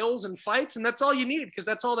of the kills and fights, and that's all you need, because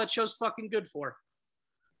that's all that show's fucking good for.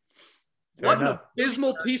 What an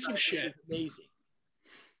abysmal piece of shit. Amazing.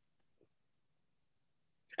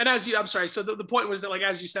 And I'm sorry, so the point was that, like,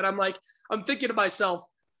 as you said, I'm thinking to myself,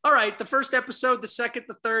 all right, the first episode, the second,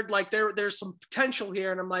 the third, like there's some potential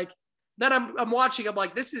here. And I'm like, then I'm watching, I'm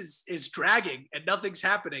like, this is dragging and nothing's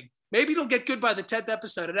happening. Maybe it'll get good by the 10th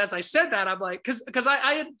episode. And as I said that, I'm like, because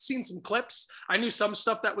I had seen some clips. I knew some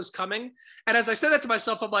stuff that was coming. And as I said that to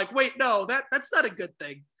myself, I'm like, wait, no, that's not a good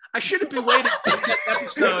thing. I shouldn't be waiting for the 10th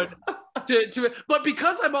episode to but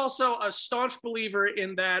because I'm also a staunch believer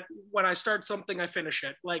in that when I start something, I finish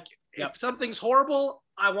it. Like if something's horrible,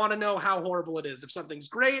 I want to know how horrible it is. If something's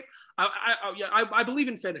great, I believe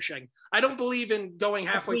in finishing. I don't believe in going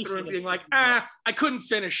halfway through and being like, I couldn't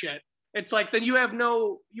finish it. It's like, then you have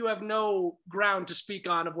no ground to speak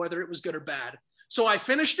on of whether it was good or bad. So I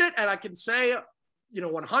finished it, and I can say,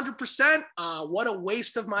 100%, what a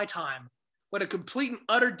waste of my time. What a complete and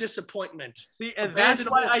utter disappointment. See, and that's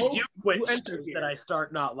why I do quit shows that I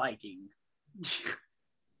start not liking.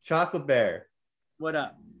 Chocolate Bear. What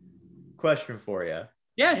up? Question for you.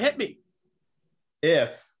 Yeah, hit me.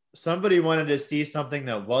 If somebody wanted to see something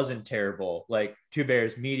that wasn't terrible, like Two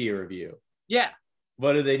Bears media review. Yeah.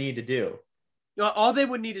 what do they need to do? All they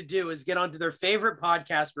would need to do is get onto their favorite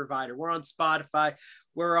podcast provider. We're on Spotify.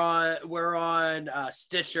 We're on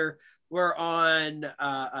Stitcher. We're on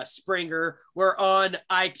Springer. We're on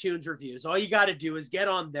iTunes reviews. All you got to do is get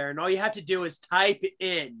on there, and all you have to do is type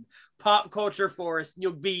in Pop Culture Forest, and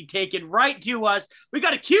you'll be taken right to us. We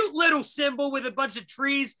got a cute little symbol with a bunch of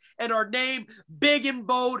trees and our name big and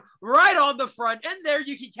bold right on the front. And there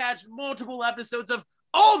you can catch multiple episodes of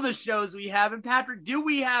all the shows we have. And Patrick, do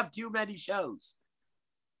we have too many shows?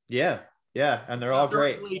 Yeah, and they're all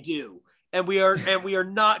great. We do. And we are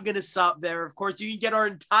not going to stop there. Of course, you can get our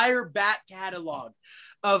entire back catalog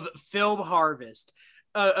of Film Harvest,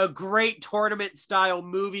 a great tournament style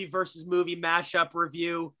movie versus movie mashup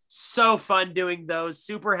review. So fun doing those.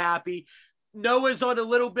 Super happy. Noah's on a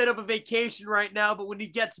little bit of a vacation right now, but when he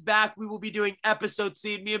gets back, we will be doing episode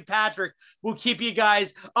C. Me and Patrick will keep you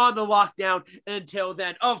guys on the lockdown until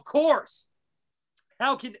then. Of course,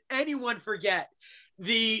 how can anyone forget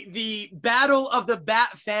the Battle of the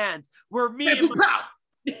Bat Fans, where me and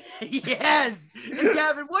yes, and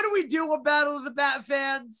Gavin, what do we do on Battle of the Bat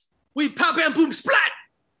Fans? We pop and boom splat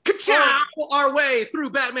ka-chow our way through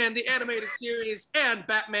Batman the Animated Series and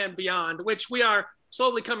Batman Beyond, which we are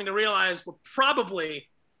slowly coming to realize were probably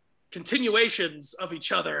continuations of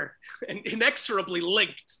each other and inexorably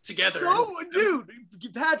linked together. So, dude,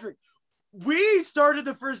 Patrick, we started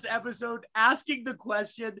the first episode asking the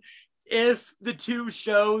question if the two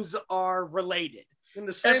shows are related. In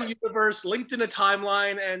the same universe, linked in a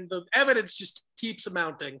timeline, and the evidence just keeps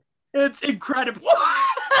amounting. It's incredible.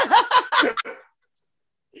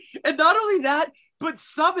 And not only that, but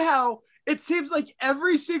somehow it seems like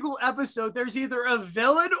every single episode there's either a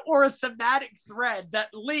villain or a thematic thread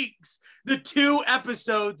that links the two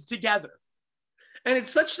episodes together. And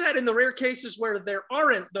it's such that in the rare cases where there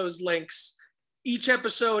aren't those links, each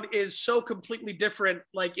episode is so completely different,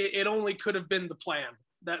 like it only could have been the plan.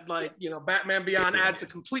 That, like, you know, Batman Beyond adds a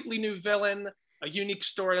completely new villain, a unique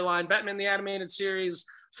storyline. Batman the Animated Series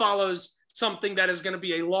follows something that is going to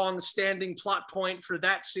be a long-standing plot point for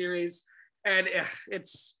that series, and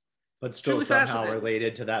it's still somehow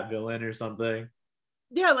related to that villain or something.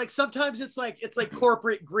 Yeah, like sometimes it's like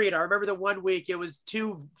corporate greed. I remember the one week it was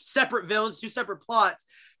two separate villains, two separate plots,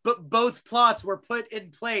 but both plots were put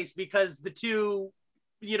in place because the two,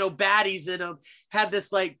 you know, baddies in them had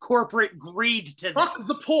this like corporate greed to them. Fuck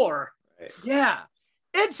the poor. Yeah.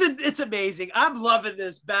 It's amazing. I'm loving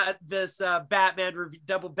this Batman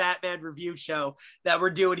double Batman review show that we're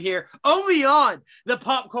doing here, only on the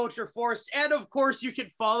Pop Culture Force. And of course, you can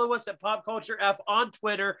follow us at Pop Culture F on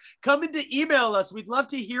Twitter. Come in to email us. We'd love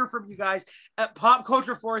to hear from you guys at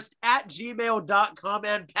popcultureforce@gmail.com.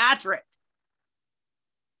 And Patrick,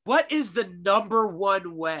 what is the number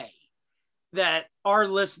one way that our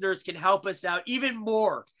listeners can help us out even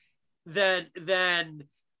more than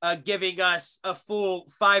giving us a full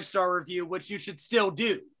 5-star review, which you should still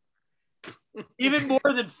do, even more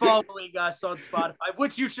than following us on Spotify,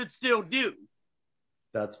 which you should still do?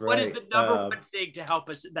 That's right. What is the number one thing to help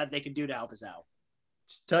us that they can do to help us out?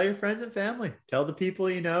 Just tell your friends and family. Tell the people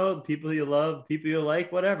you know, the people you love, people you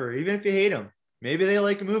like, whatever. Even if you hate them, maybe they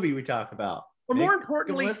like a movie we talk about. Or more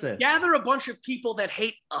importantly, gather a bunch of people that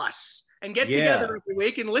hate us and get together every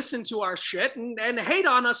week and listen to our shit and hate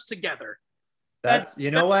on us together. That's, you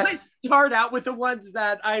know what? I start out with the ones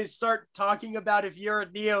that I start talking about. If you're a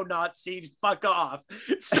neo-Nazi, fuck off.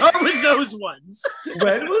 Start with those ones.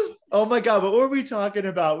 Oh my God, what were we talking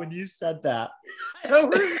about when you said that?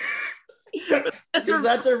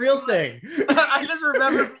 That's a real thing. I just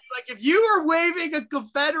remember, like, if you are waving a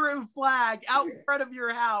Confederate flag out in front of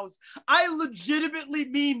your house, I legitimately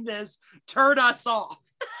mean this. Turn us off.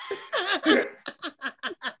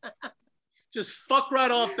 Just fuck right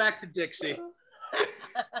off back to Dixie.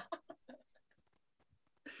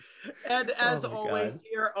 And as always,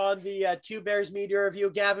 here on the Two Bears Media Review,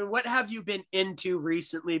 Gavin, what have you been into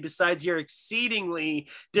recently besides your exceedingly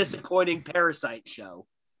disappointing Parasite show?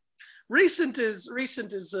 Recent is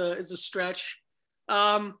a stretch.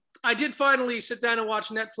 I did finally sit down and watch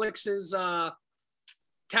Netflix's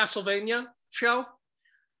Castlevania show,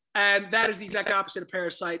 and that is the exact opposite of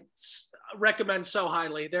Parasite. Recommend so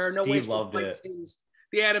highly. There are no wasted fight scenes.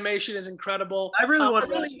 The animation is incredible. I really want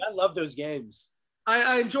to watch it. I love those games.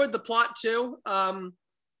 I enjoyed the plot too.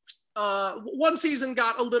 One season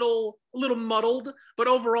got a little muddled, but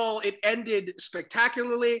overall it ended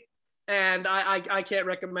spectacularly, and I can't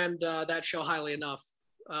recommend that show highly enough.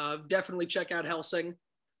 Definitely check out Hellsing,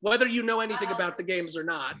 whether you know anything about the games or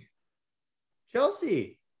not.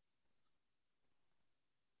 Chelsea,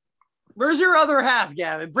 where's your other half,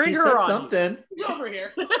 Gavin? Bring her on. Something. He's over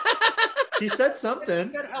here. She said I something.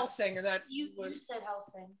 said Helsing, and that You said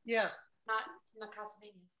Helsing, yeah. not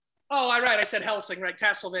Castlevania. Oh, all right. I said Helsing, right?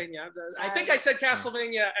 Castlevania. I think I said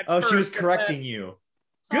Castlevania at Oh, first. she was correcting you.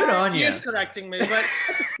 Sorry. Good on She you. is correcting me, but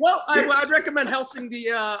well, I'd recommend Helsing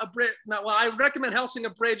I recommend Helsing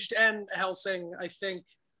Abridged and Helsing, I think,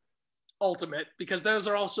 Ultimate, because those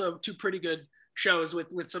are also two pretty good shows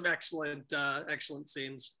with some excellent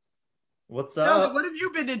scenes. What's No, up? what have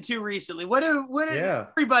you been into recently? What is Yeah.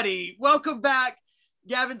 everybody? Welcome back,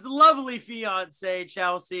 Gavin's lovely fiance,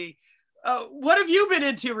 Chelsea. What have you been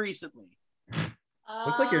into recently?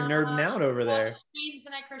 Looks like you're nerding out over there. Streams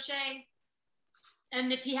and I crochet.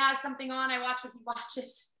 And if he has something on, I watch what he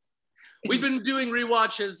watches. We've been doing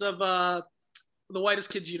rewatches of The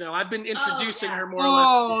Whitest Kids You Know. I've been introducing yeah. her more or less.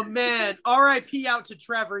 Oh man! R.I.P. out to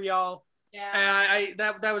Trevor, y'all. Yeah.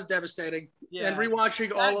 That was devastating. Yeah, And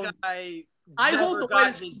rewatching all of guy I never hold The got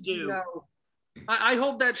Whitest his Kids You due. Know. I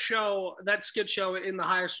hold that show, that skit show, in the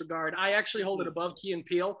highest regard. I actually hold it above Key and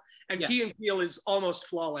Peele, and Yeah. Key and Peele is almost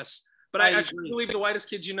flawless. But I I actually agree. believe The Whitest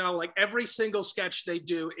Kids You Know, like every single sketch they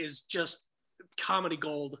do is just comedy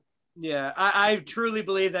gold. Yeah, I truly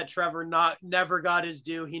believe that Trevor never got his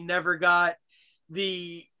due. He never got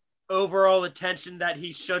the overall attention that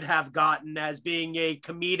he should have gotten as being a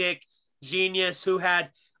comedic genius who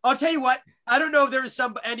had. I'll tell you what. I don't know if there was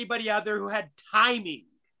anybody out there who had timing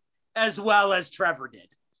as well as Trevor did.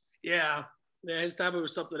 Yeah, his time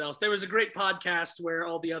was something else. There was a great podcast where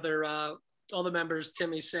all the other all the members,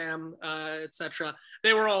 Timmy, Sam, etc.,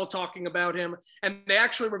 they were all talking about him, and they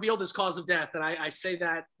actually revealed his cause of death. And I say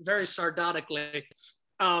that very sardonically.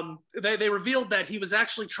 They revealed that he was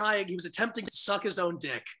actually he was attempting to suck his own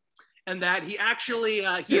dick, and that he actually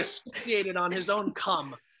he asphyxiated on his own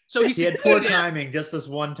cum. So He had poor timing just this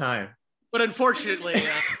one time. But unfortunately,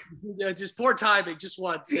 just poor timing, just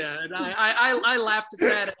once. Yeah, and I laughed at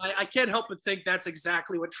that. I can't help but think that's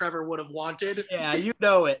exactly what Trevor would have wanted. Yeah, you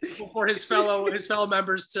know it. For his fellow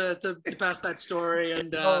members to pass that story.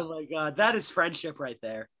 And Oh my God, that is friendship right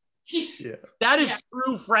there. Yeah. That is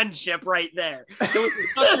true friendship right there.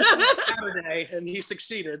 Saturday, and he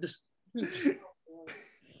succeeded.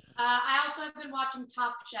 I also have been watching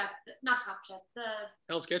Top Chef, not Top Chef, the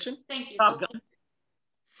Hell's Kitchen, thank you. Top Gun.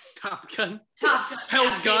 Top Gun, Top Gun.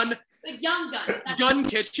 Hell's Gun, The Young Guns. That's Gun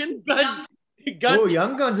Kitchen, Gun. Oh,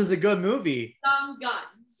 Young Guns is a good movie. Young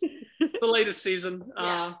Guns. the latest season.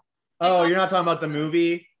 Yeah. Oh, you're not talking about the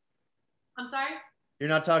movie? I'm sorry? You're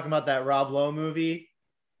not talking about that Rob Lowe movie?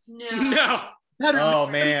 No. No, Oh,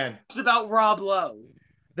 man. It's about Rob Lowe.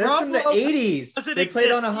 That's Rob from the Lowe 80s. doesn't They played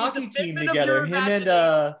exist. on a He's a hockey team figment of together. your Him and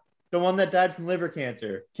the one that died from liver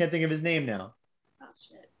cancer. Can't think of his name now. Oh,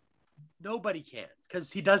 shit. Nobody can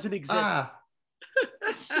because he doesn't exist. Ah,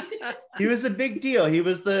 he was a big deal. He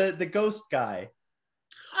was the ghost guy.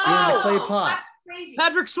 Oh, the clay pot. that's crazy.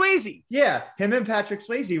 Patrick Swayze. Yeah, him and Patrick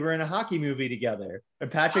Swayze were in a hockey movie together. And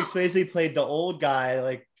Patrick Swayze played the old guy,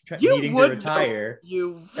 like You needing to would retire.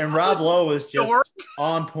 You And Rob Lowe was just Dork.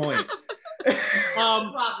 on point.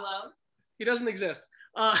 Rob Lowe. he doesn't exist.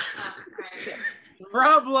 All right.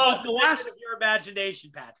 Rob Lowe's The the last- last of your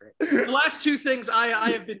imagination, Patrick. The last two things I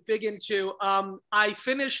have been big into. I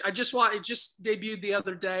it just debuted the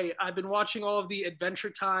other day. I've been watching all of the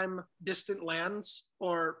Adventure Time Distant Lands,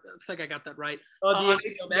 or I think I got that right. Oh, on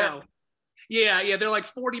HBO Now. Yeah, they're like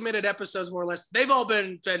 40-minute episodes more or less. They've all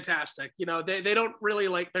been fantastic. You know, they don't really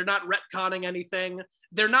they're not retconning anything.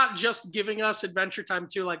 They're not just giving us Adventure Time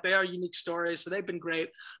too, like they are unique stories. So they've been great.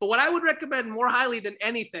 But what I would recommend more highly than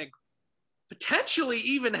anything, potentially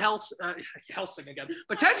even Helsing again,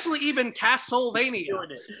 potentially even Castlevania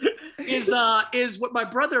is what my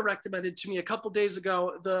brother recommended to me a couple days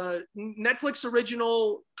ago, the Netflix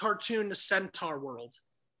original cartoon Centaur World,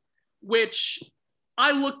 which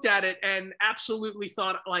I looked at it and absolutely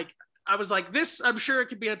thought, I was like, this, I'm sure it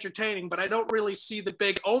could be entertaining, but I don't really see the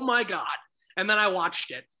big, oh my God. And then I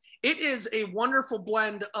watched it. It is a wonderful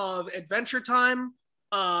blend of Adventure Time.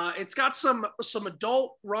 It's got some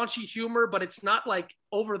adult raunchy humor, but it's not like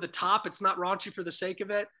over the top. It's not raunchy for the sake of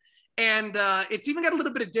it. And it's even got a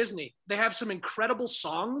little bit of Disney. They have some incredible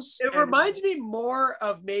songs. It reminds me more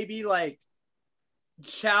of maybe like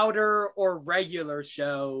Chowder or Regular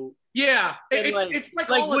Show. Yeah, And it's like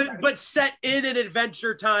all of but set in an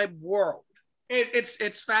Adventure Time world.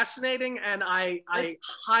 It's fascinating, and I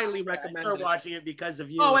highly I recommend started it. watching it because of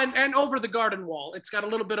you. Oh, and Over the Garden Wall. It's got a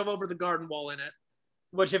little bit of Over the Garden Wall in it.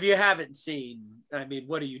 Which, if you haven't seen, I mean,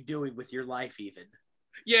 what are you doing with your life even?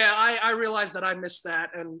 Yeah, I realized that I missed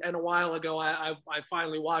that, and a while ago I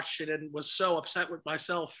finally watched it and was so upset with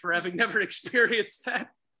myself for having never experienced that.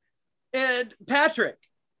 And Patrick,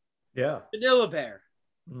 Yeah. Vanilla Bear,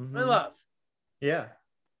 Mhm. my love, Yeah.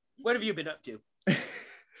 What have you been up to?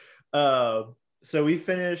 So we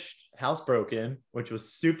finished Housebroken, which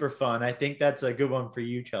was super fun. I think that's a good one for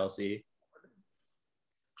you, Chelsea.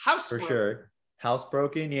 For sure.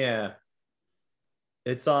 Housebroken, yeah.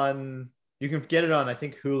 It's on, you can get it on, I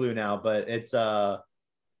think, Hulu now, but it's why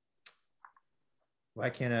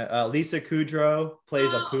can't I? Lisa Kudrow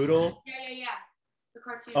plays a poodle. Yeah. The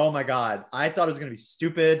cartoon. Oh my God. I thought it was gonna be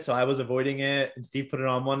stupid, so I was avoiding it. And Steve put it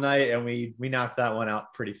on one night and we knocked that one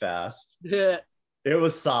out pretty fast. Yeah. It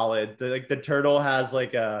was solid. The turtle has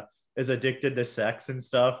is addicted to sex and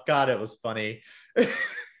stuff. God, it was funny. And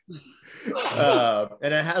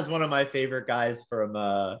it has one of my favorite guys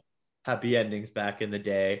from Happy Endings back in the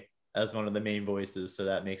day as one of the main voices, so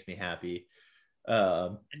that makes me happy.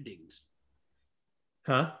 Endings.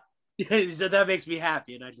 Huh? He said that makes me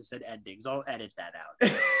happy, and I just said endings. I'll edit that out.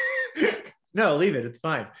 No, leave it. It's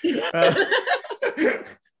fine.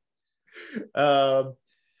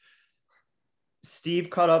 Steve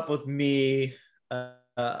caught up with me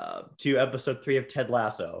to episode 3 of Ted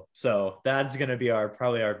Lasso, so that's gonna be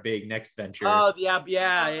probably our big next venture. Oh yeah.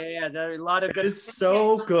 There are a lot of good. It's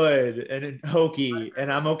so good and hokey,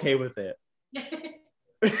 and I'm okay with it.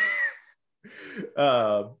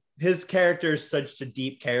 His character is such a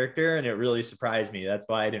deep character, and it really surprised me. That's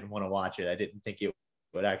why I didn't want to watch it. I didn't think it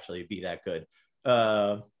would actually be that good.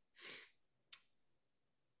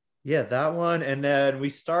 Yeah, that one. And then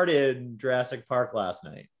we started Jurassic Park last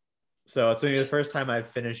night. So it's only the first time I've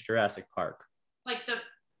finished Jurassic Park. Like the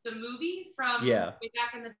movie from way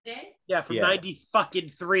back in the day? Yeah, from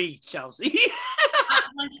 90-fucking-3, Chelsea.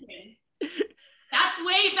 That's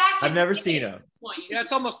way back. I've never seen them. Yeah,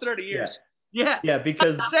 it's almost 30 years. Yes. Yeah,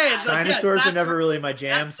 because dinosaurs are never really my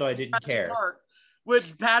jam, so I didn't care. Park,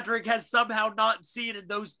 which Patrick has somehow not seen in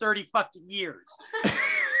those 30 fucking years.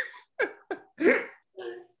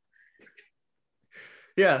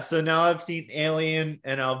 Yeah, so now I've seen Alien,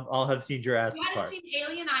 and I'll have seen Jurassic Park. You haven't seen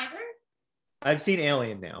Alien either? I've seen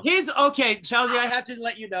Alien now. He's okay, Chelsea. I have to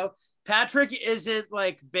let you know, Patrick isn't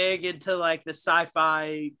like big into like the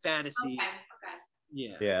sci-fi fantasy. Okay.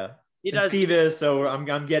 Yeah. He does. Steve is, so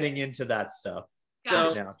I'm getting into that stuff.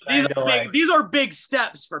 So now. these are big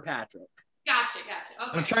steps for Patrick. Gotcha.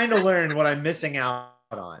 Okay. I'm trying to learn what I'm missing out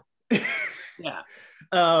on. Yeah.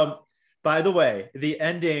 By the way, the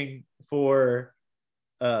ending for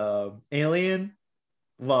Alien,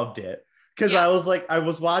 loved it. Because I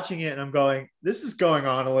was watching it and I'm going, this is going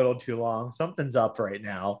on a little too long. Something's up right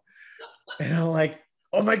now. And I'm like,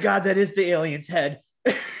 oh my God, that is the alien's head.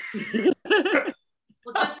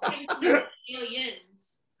 Well, just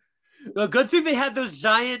aliens. Well, good thing they had those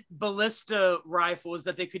giant ballista rifles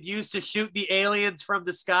that they could use to shoot the aliens from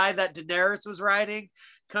the sky that Daenerys was riding.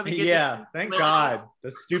 Yeah, thank God.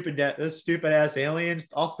 The stupid ass aliens,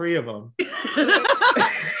 all 3 of them.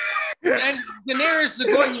 And Daenerys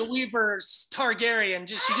Sigourney Weaver's Targaryen,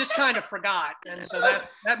 she just kind of forgot, and so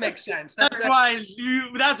that makes sense. That's why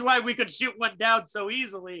we could shoot one down so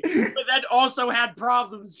easily, but then also had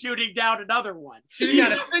problems shooting down another one. She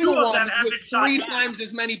got a single one with 3 times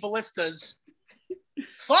as many ballistas.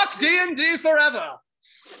 Fuck D&D forever.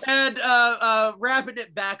 And wrapping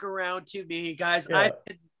it back around to me, guys, I've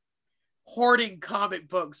been hoarding comic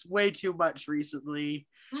books way too much recently.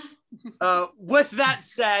 With that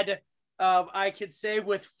said, I can say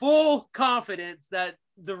with full confidence that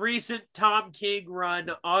the recent Tom King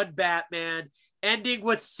run on Batman, ending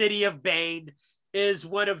with City of Bane, is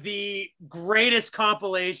one of the greatest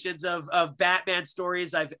compilations of Batman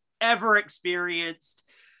stories I've ever experienced.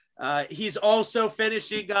 He's also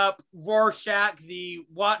finishing up Rorschach, the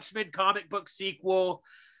Watchmen comic book sequel,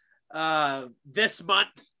 this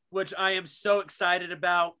month, which I am so excited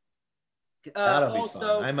about. That'll be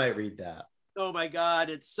fun. I might read that. Oh my God,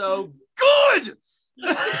 it's so good.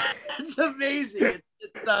 It's amazing.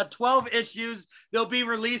 It's 12 issues. They'll be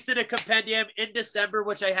released in a compendium in December,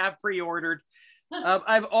 which I have pre-ordered.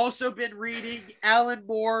 I've also been reading Alan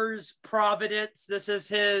Moore's Providence. This is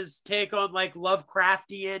his take on like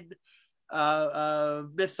Lovecraftian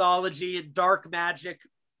mythology and dark magic.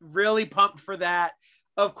 Really pumped for that.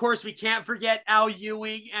 Of course, we can't forget Al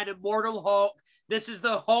Ewing and Immortal Hulk. This is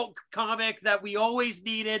the Hulk comic that we always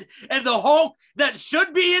needed, and the Hulk that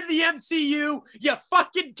should be in the MCU, you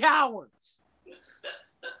fucking cowards.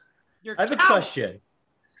 I have a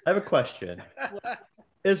question.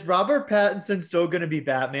 Is Robert Pattinson still going to be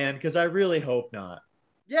Batman? Because I really hope not.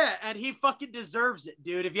 Yeah, and he fucking deserves it,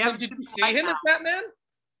 dude. If you haven't Did you see him as Batman?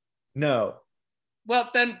 No. Well,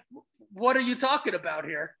 then what are you talking about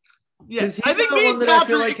here? Yeah, 'Cause he's I think the me one and that I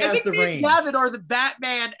feel Patrick- like has think the me and range. Gavin are the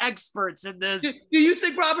Batman experts in Do, this. do you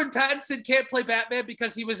think Robert Pattinson can't play Batman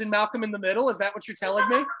because he was in Malcolm in the Middle? Is that what you're telling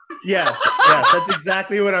me? Yes, that's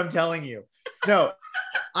exactly what I'm telling you. No,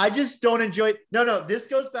 I just don't enjoy. No, this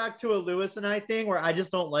goes back to a Lewis and I thing where I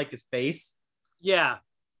just don't like his face, Yeah.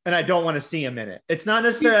 and I don't want to see him in it. It's not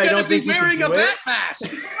He's necessarily I gonna don't be think he can wearing a do it. bat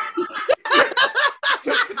mask.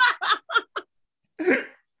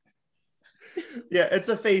 Yeah, it's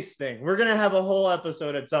a face thing. We're gonna have a whole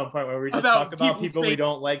episode at some point where we just About talk about people's people we face.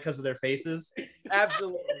 don't like because of their faces.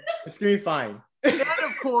 Absolutely. It's gonna be fine. And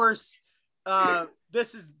of course,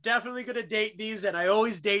 this is definitely going to date these, and I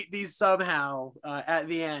always date these somehow at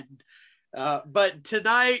the end. But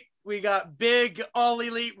tonight we got big All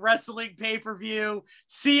Elite Wrestling pay-per-view.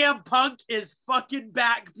 CM Punk is fucking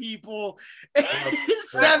back, people.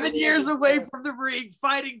 He's 7 years away from the ring,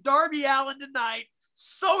 fighting Darby Allin tonight.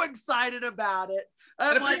 So excited about it.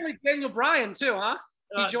 And I'm like, apparently Daniel Bryan too, huh?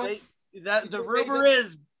 He joined. the rumor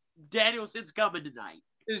is Danielson's coming tonight.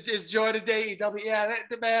 Is joined a AEW. Yeah,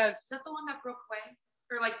 the man. Is that the one that broke away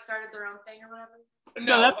or like started their own thing or whatever?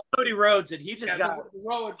 No, that's Cody Rhodes, and he just got. the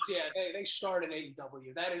Rhodes. Yeah, they started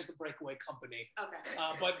AEW. That is the breakaway company.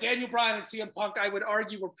 Okay. But Daniel Bryan and CM Punk, I would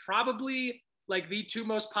argue, were probably like the two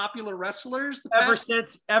most popular wrestlers.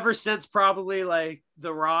 Ever since probably like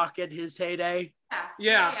The Rock in his heyday.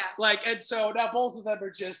 Yeah. Like, and so now both of them are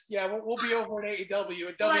just, we'll be over at AEW,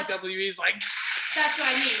 and Well, WWE's like, That's what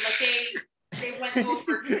I mean. Like they went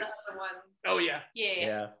over to the other one. oh yeah.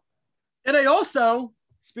 Yeah. And I also,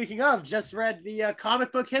 speaking of, just read the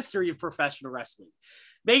comic book history of professional wrestling,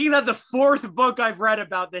 making that the fourth book I've read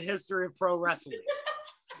about the history of pro wrestling.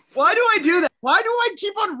 Why do I do that? Why do I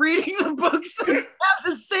keep on reading the books that have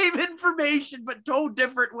the same information but told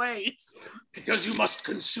different ways? Because you must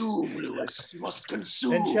consume, Lewis. You must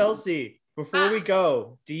consume. And Chelsea, before we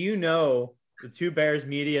go, do you know the Two Bears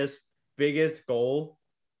Media's biggest goal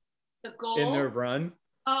The goal. in their run?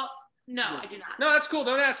 Oh no, I do not. No, that's cool.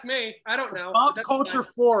 Don't ask me. I don't know. Pop That's Culture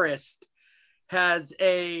fine. Forest has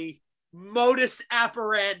a modus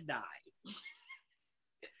operandi.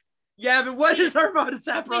 Yeah, but what is our modus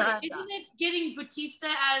Wait, operandi? isn't it getting Batista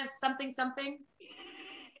as something?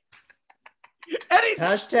 Anything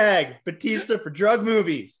Hashtag Batista for drug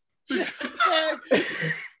movies.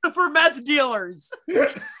 for meth dealers.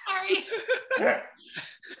 Sorry.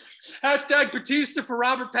 Hashtag Batista for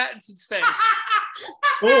Robert Pattinson's face.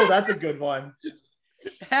 Oh, that's a good one.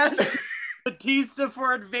 Hashtag Batista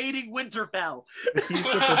for invading Winterfell.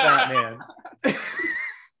 Batista for Batman. Was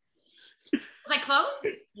I close?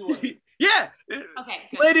 Yeah. Okay,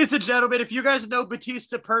 good. Ladies and gentlemen, if you guys know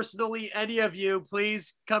Batista personally, any of you,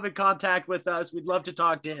 please come in contact with us. We'd love to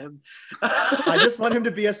talk to him. I just want him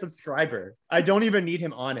to be a subscriber. I don't even need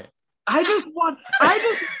him on it. I just want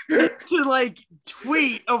to like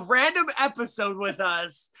tweet a random episode with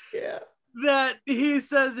us Yeah. that he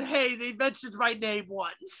says, hey, they mentioned my name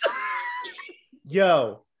once.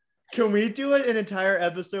 Yo, can we do an entire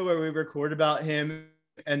episode where we record about him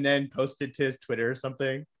and then post it to his Twitter or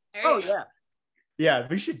something? There you Oh, go. yeah. Yeah,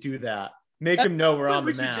 we should do that. Make him know we're on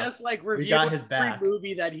We the should map. just like review got his every back.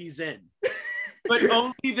 movie that he's in, but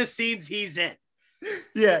only the scenes he's in.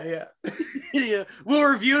 Yeah. Yeah, we'll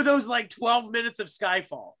review those like 12 minutes of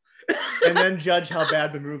Skyfall. And then judge how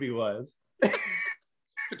bad the movie was.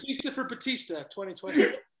 Batista for Batista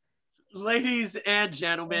 2020. Ladies and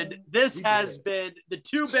gentlemen, this has been the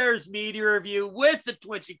Two Bears Media Review with the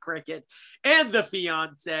Twitchy Cricket and the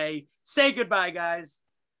Fiance. Say goodbye, guys.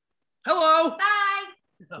 Hello.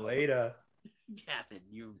 Bye. Later. Gavin,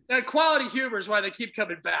 you That quality humor is why they keep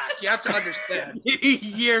coming back. You have to understand.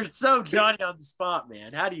 you're so Johnny on the spot,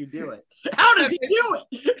 man. How do you do it? How does he do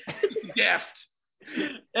it? Gift.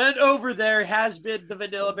 And over there has been the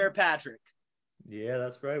Vanilla Bear Patrick. Yeah,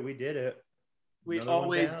 that's right. We did it. We Another one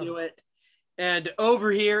always down. do it. And over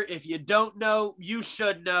here, if you don't know, you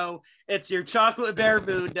should know. It's your Chocolate Bear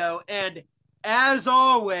Mundo. And as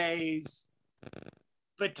always,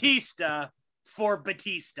 Batista for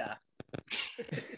Batista.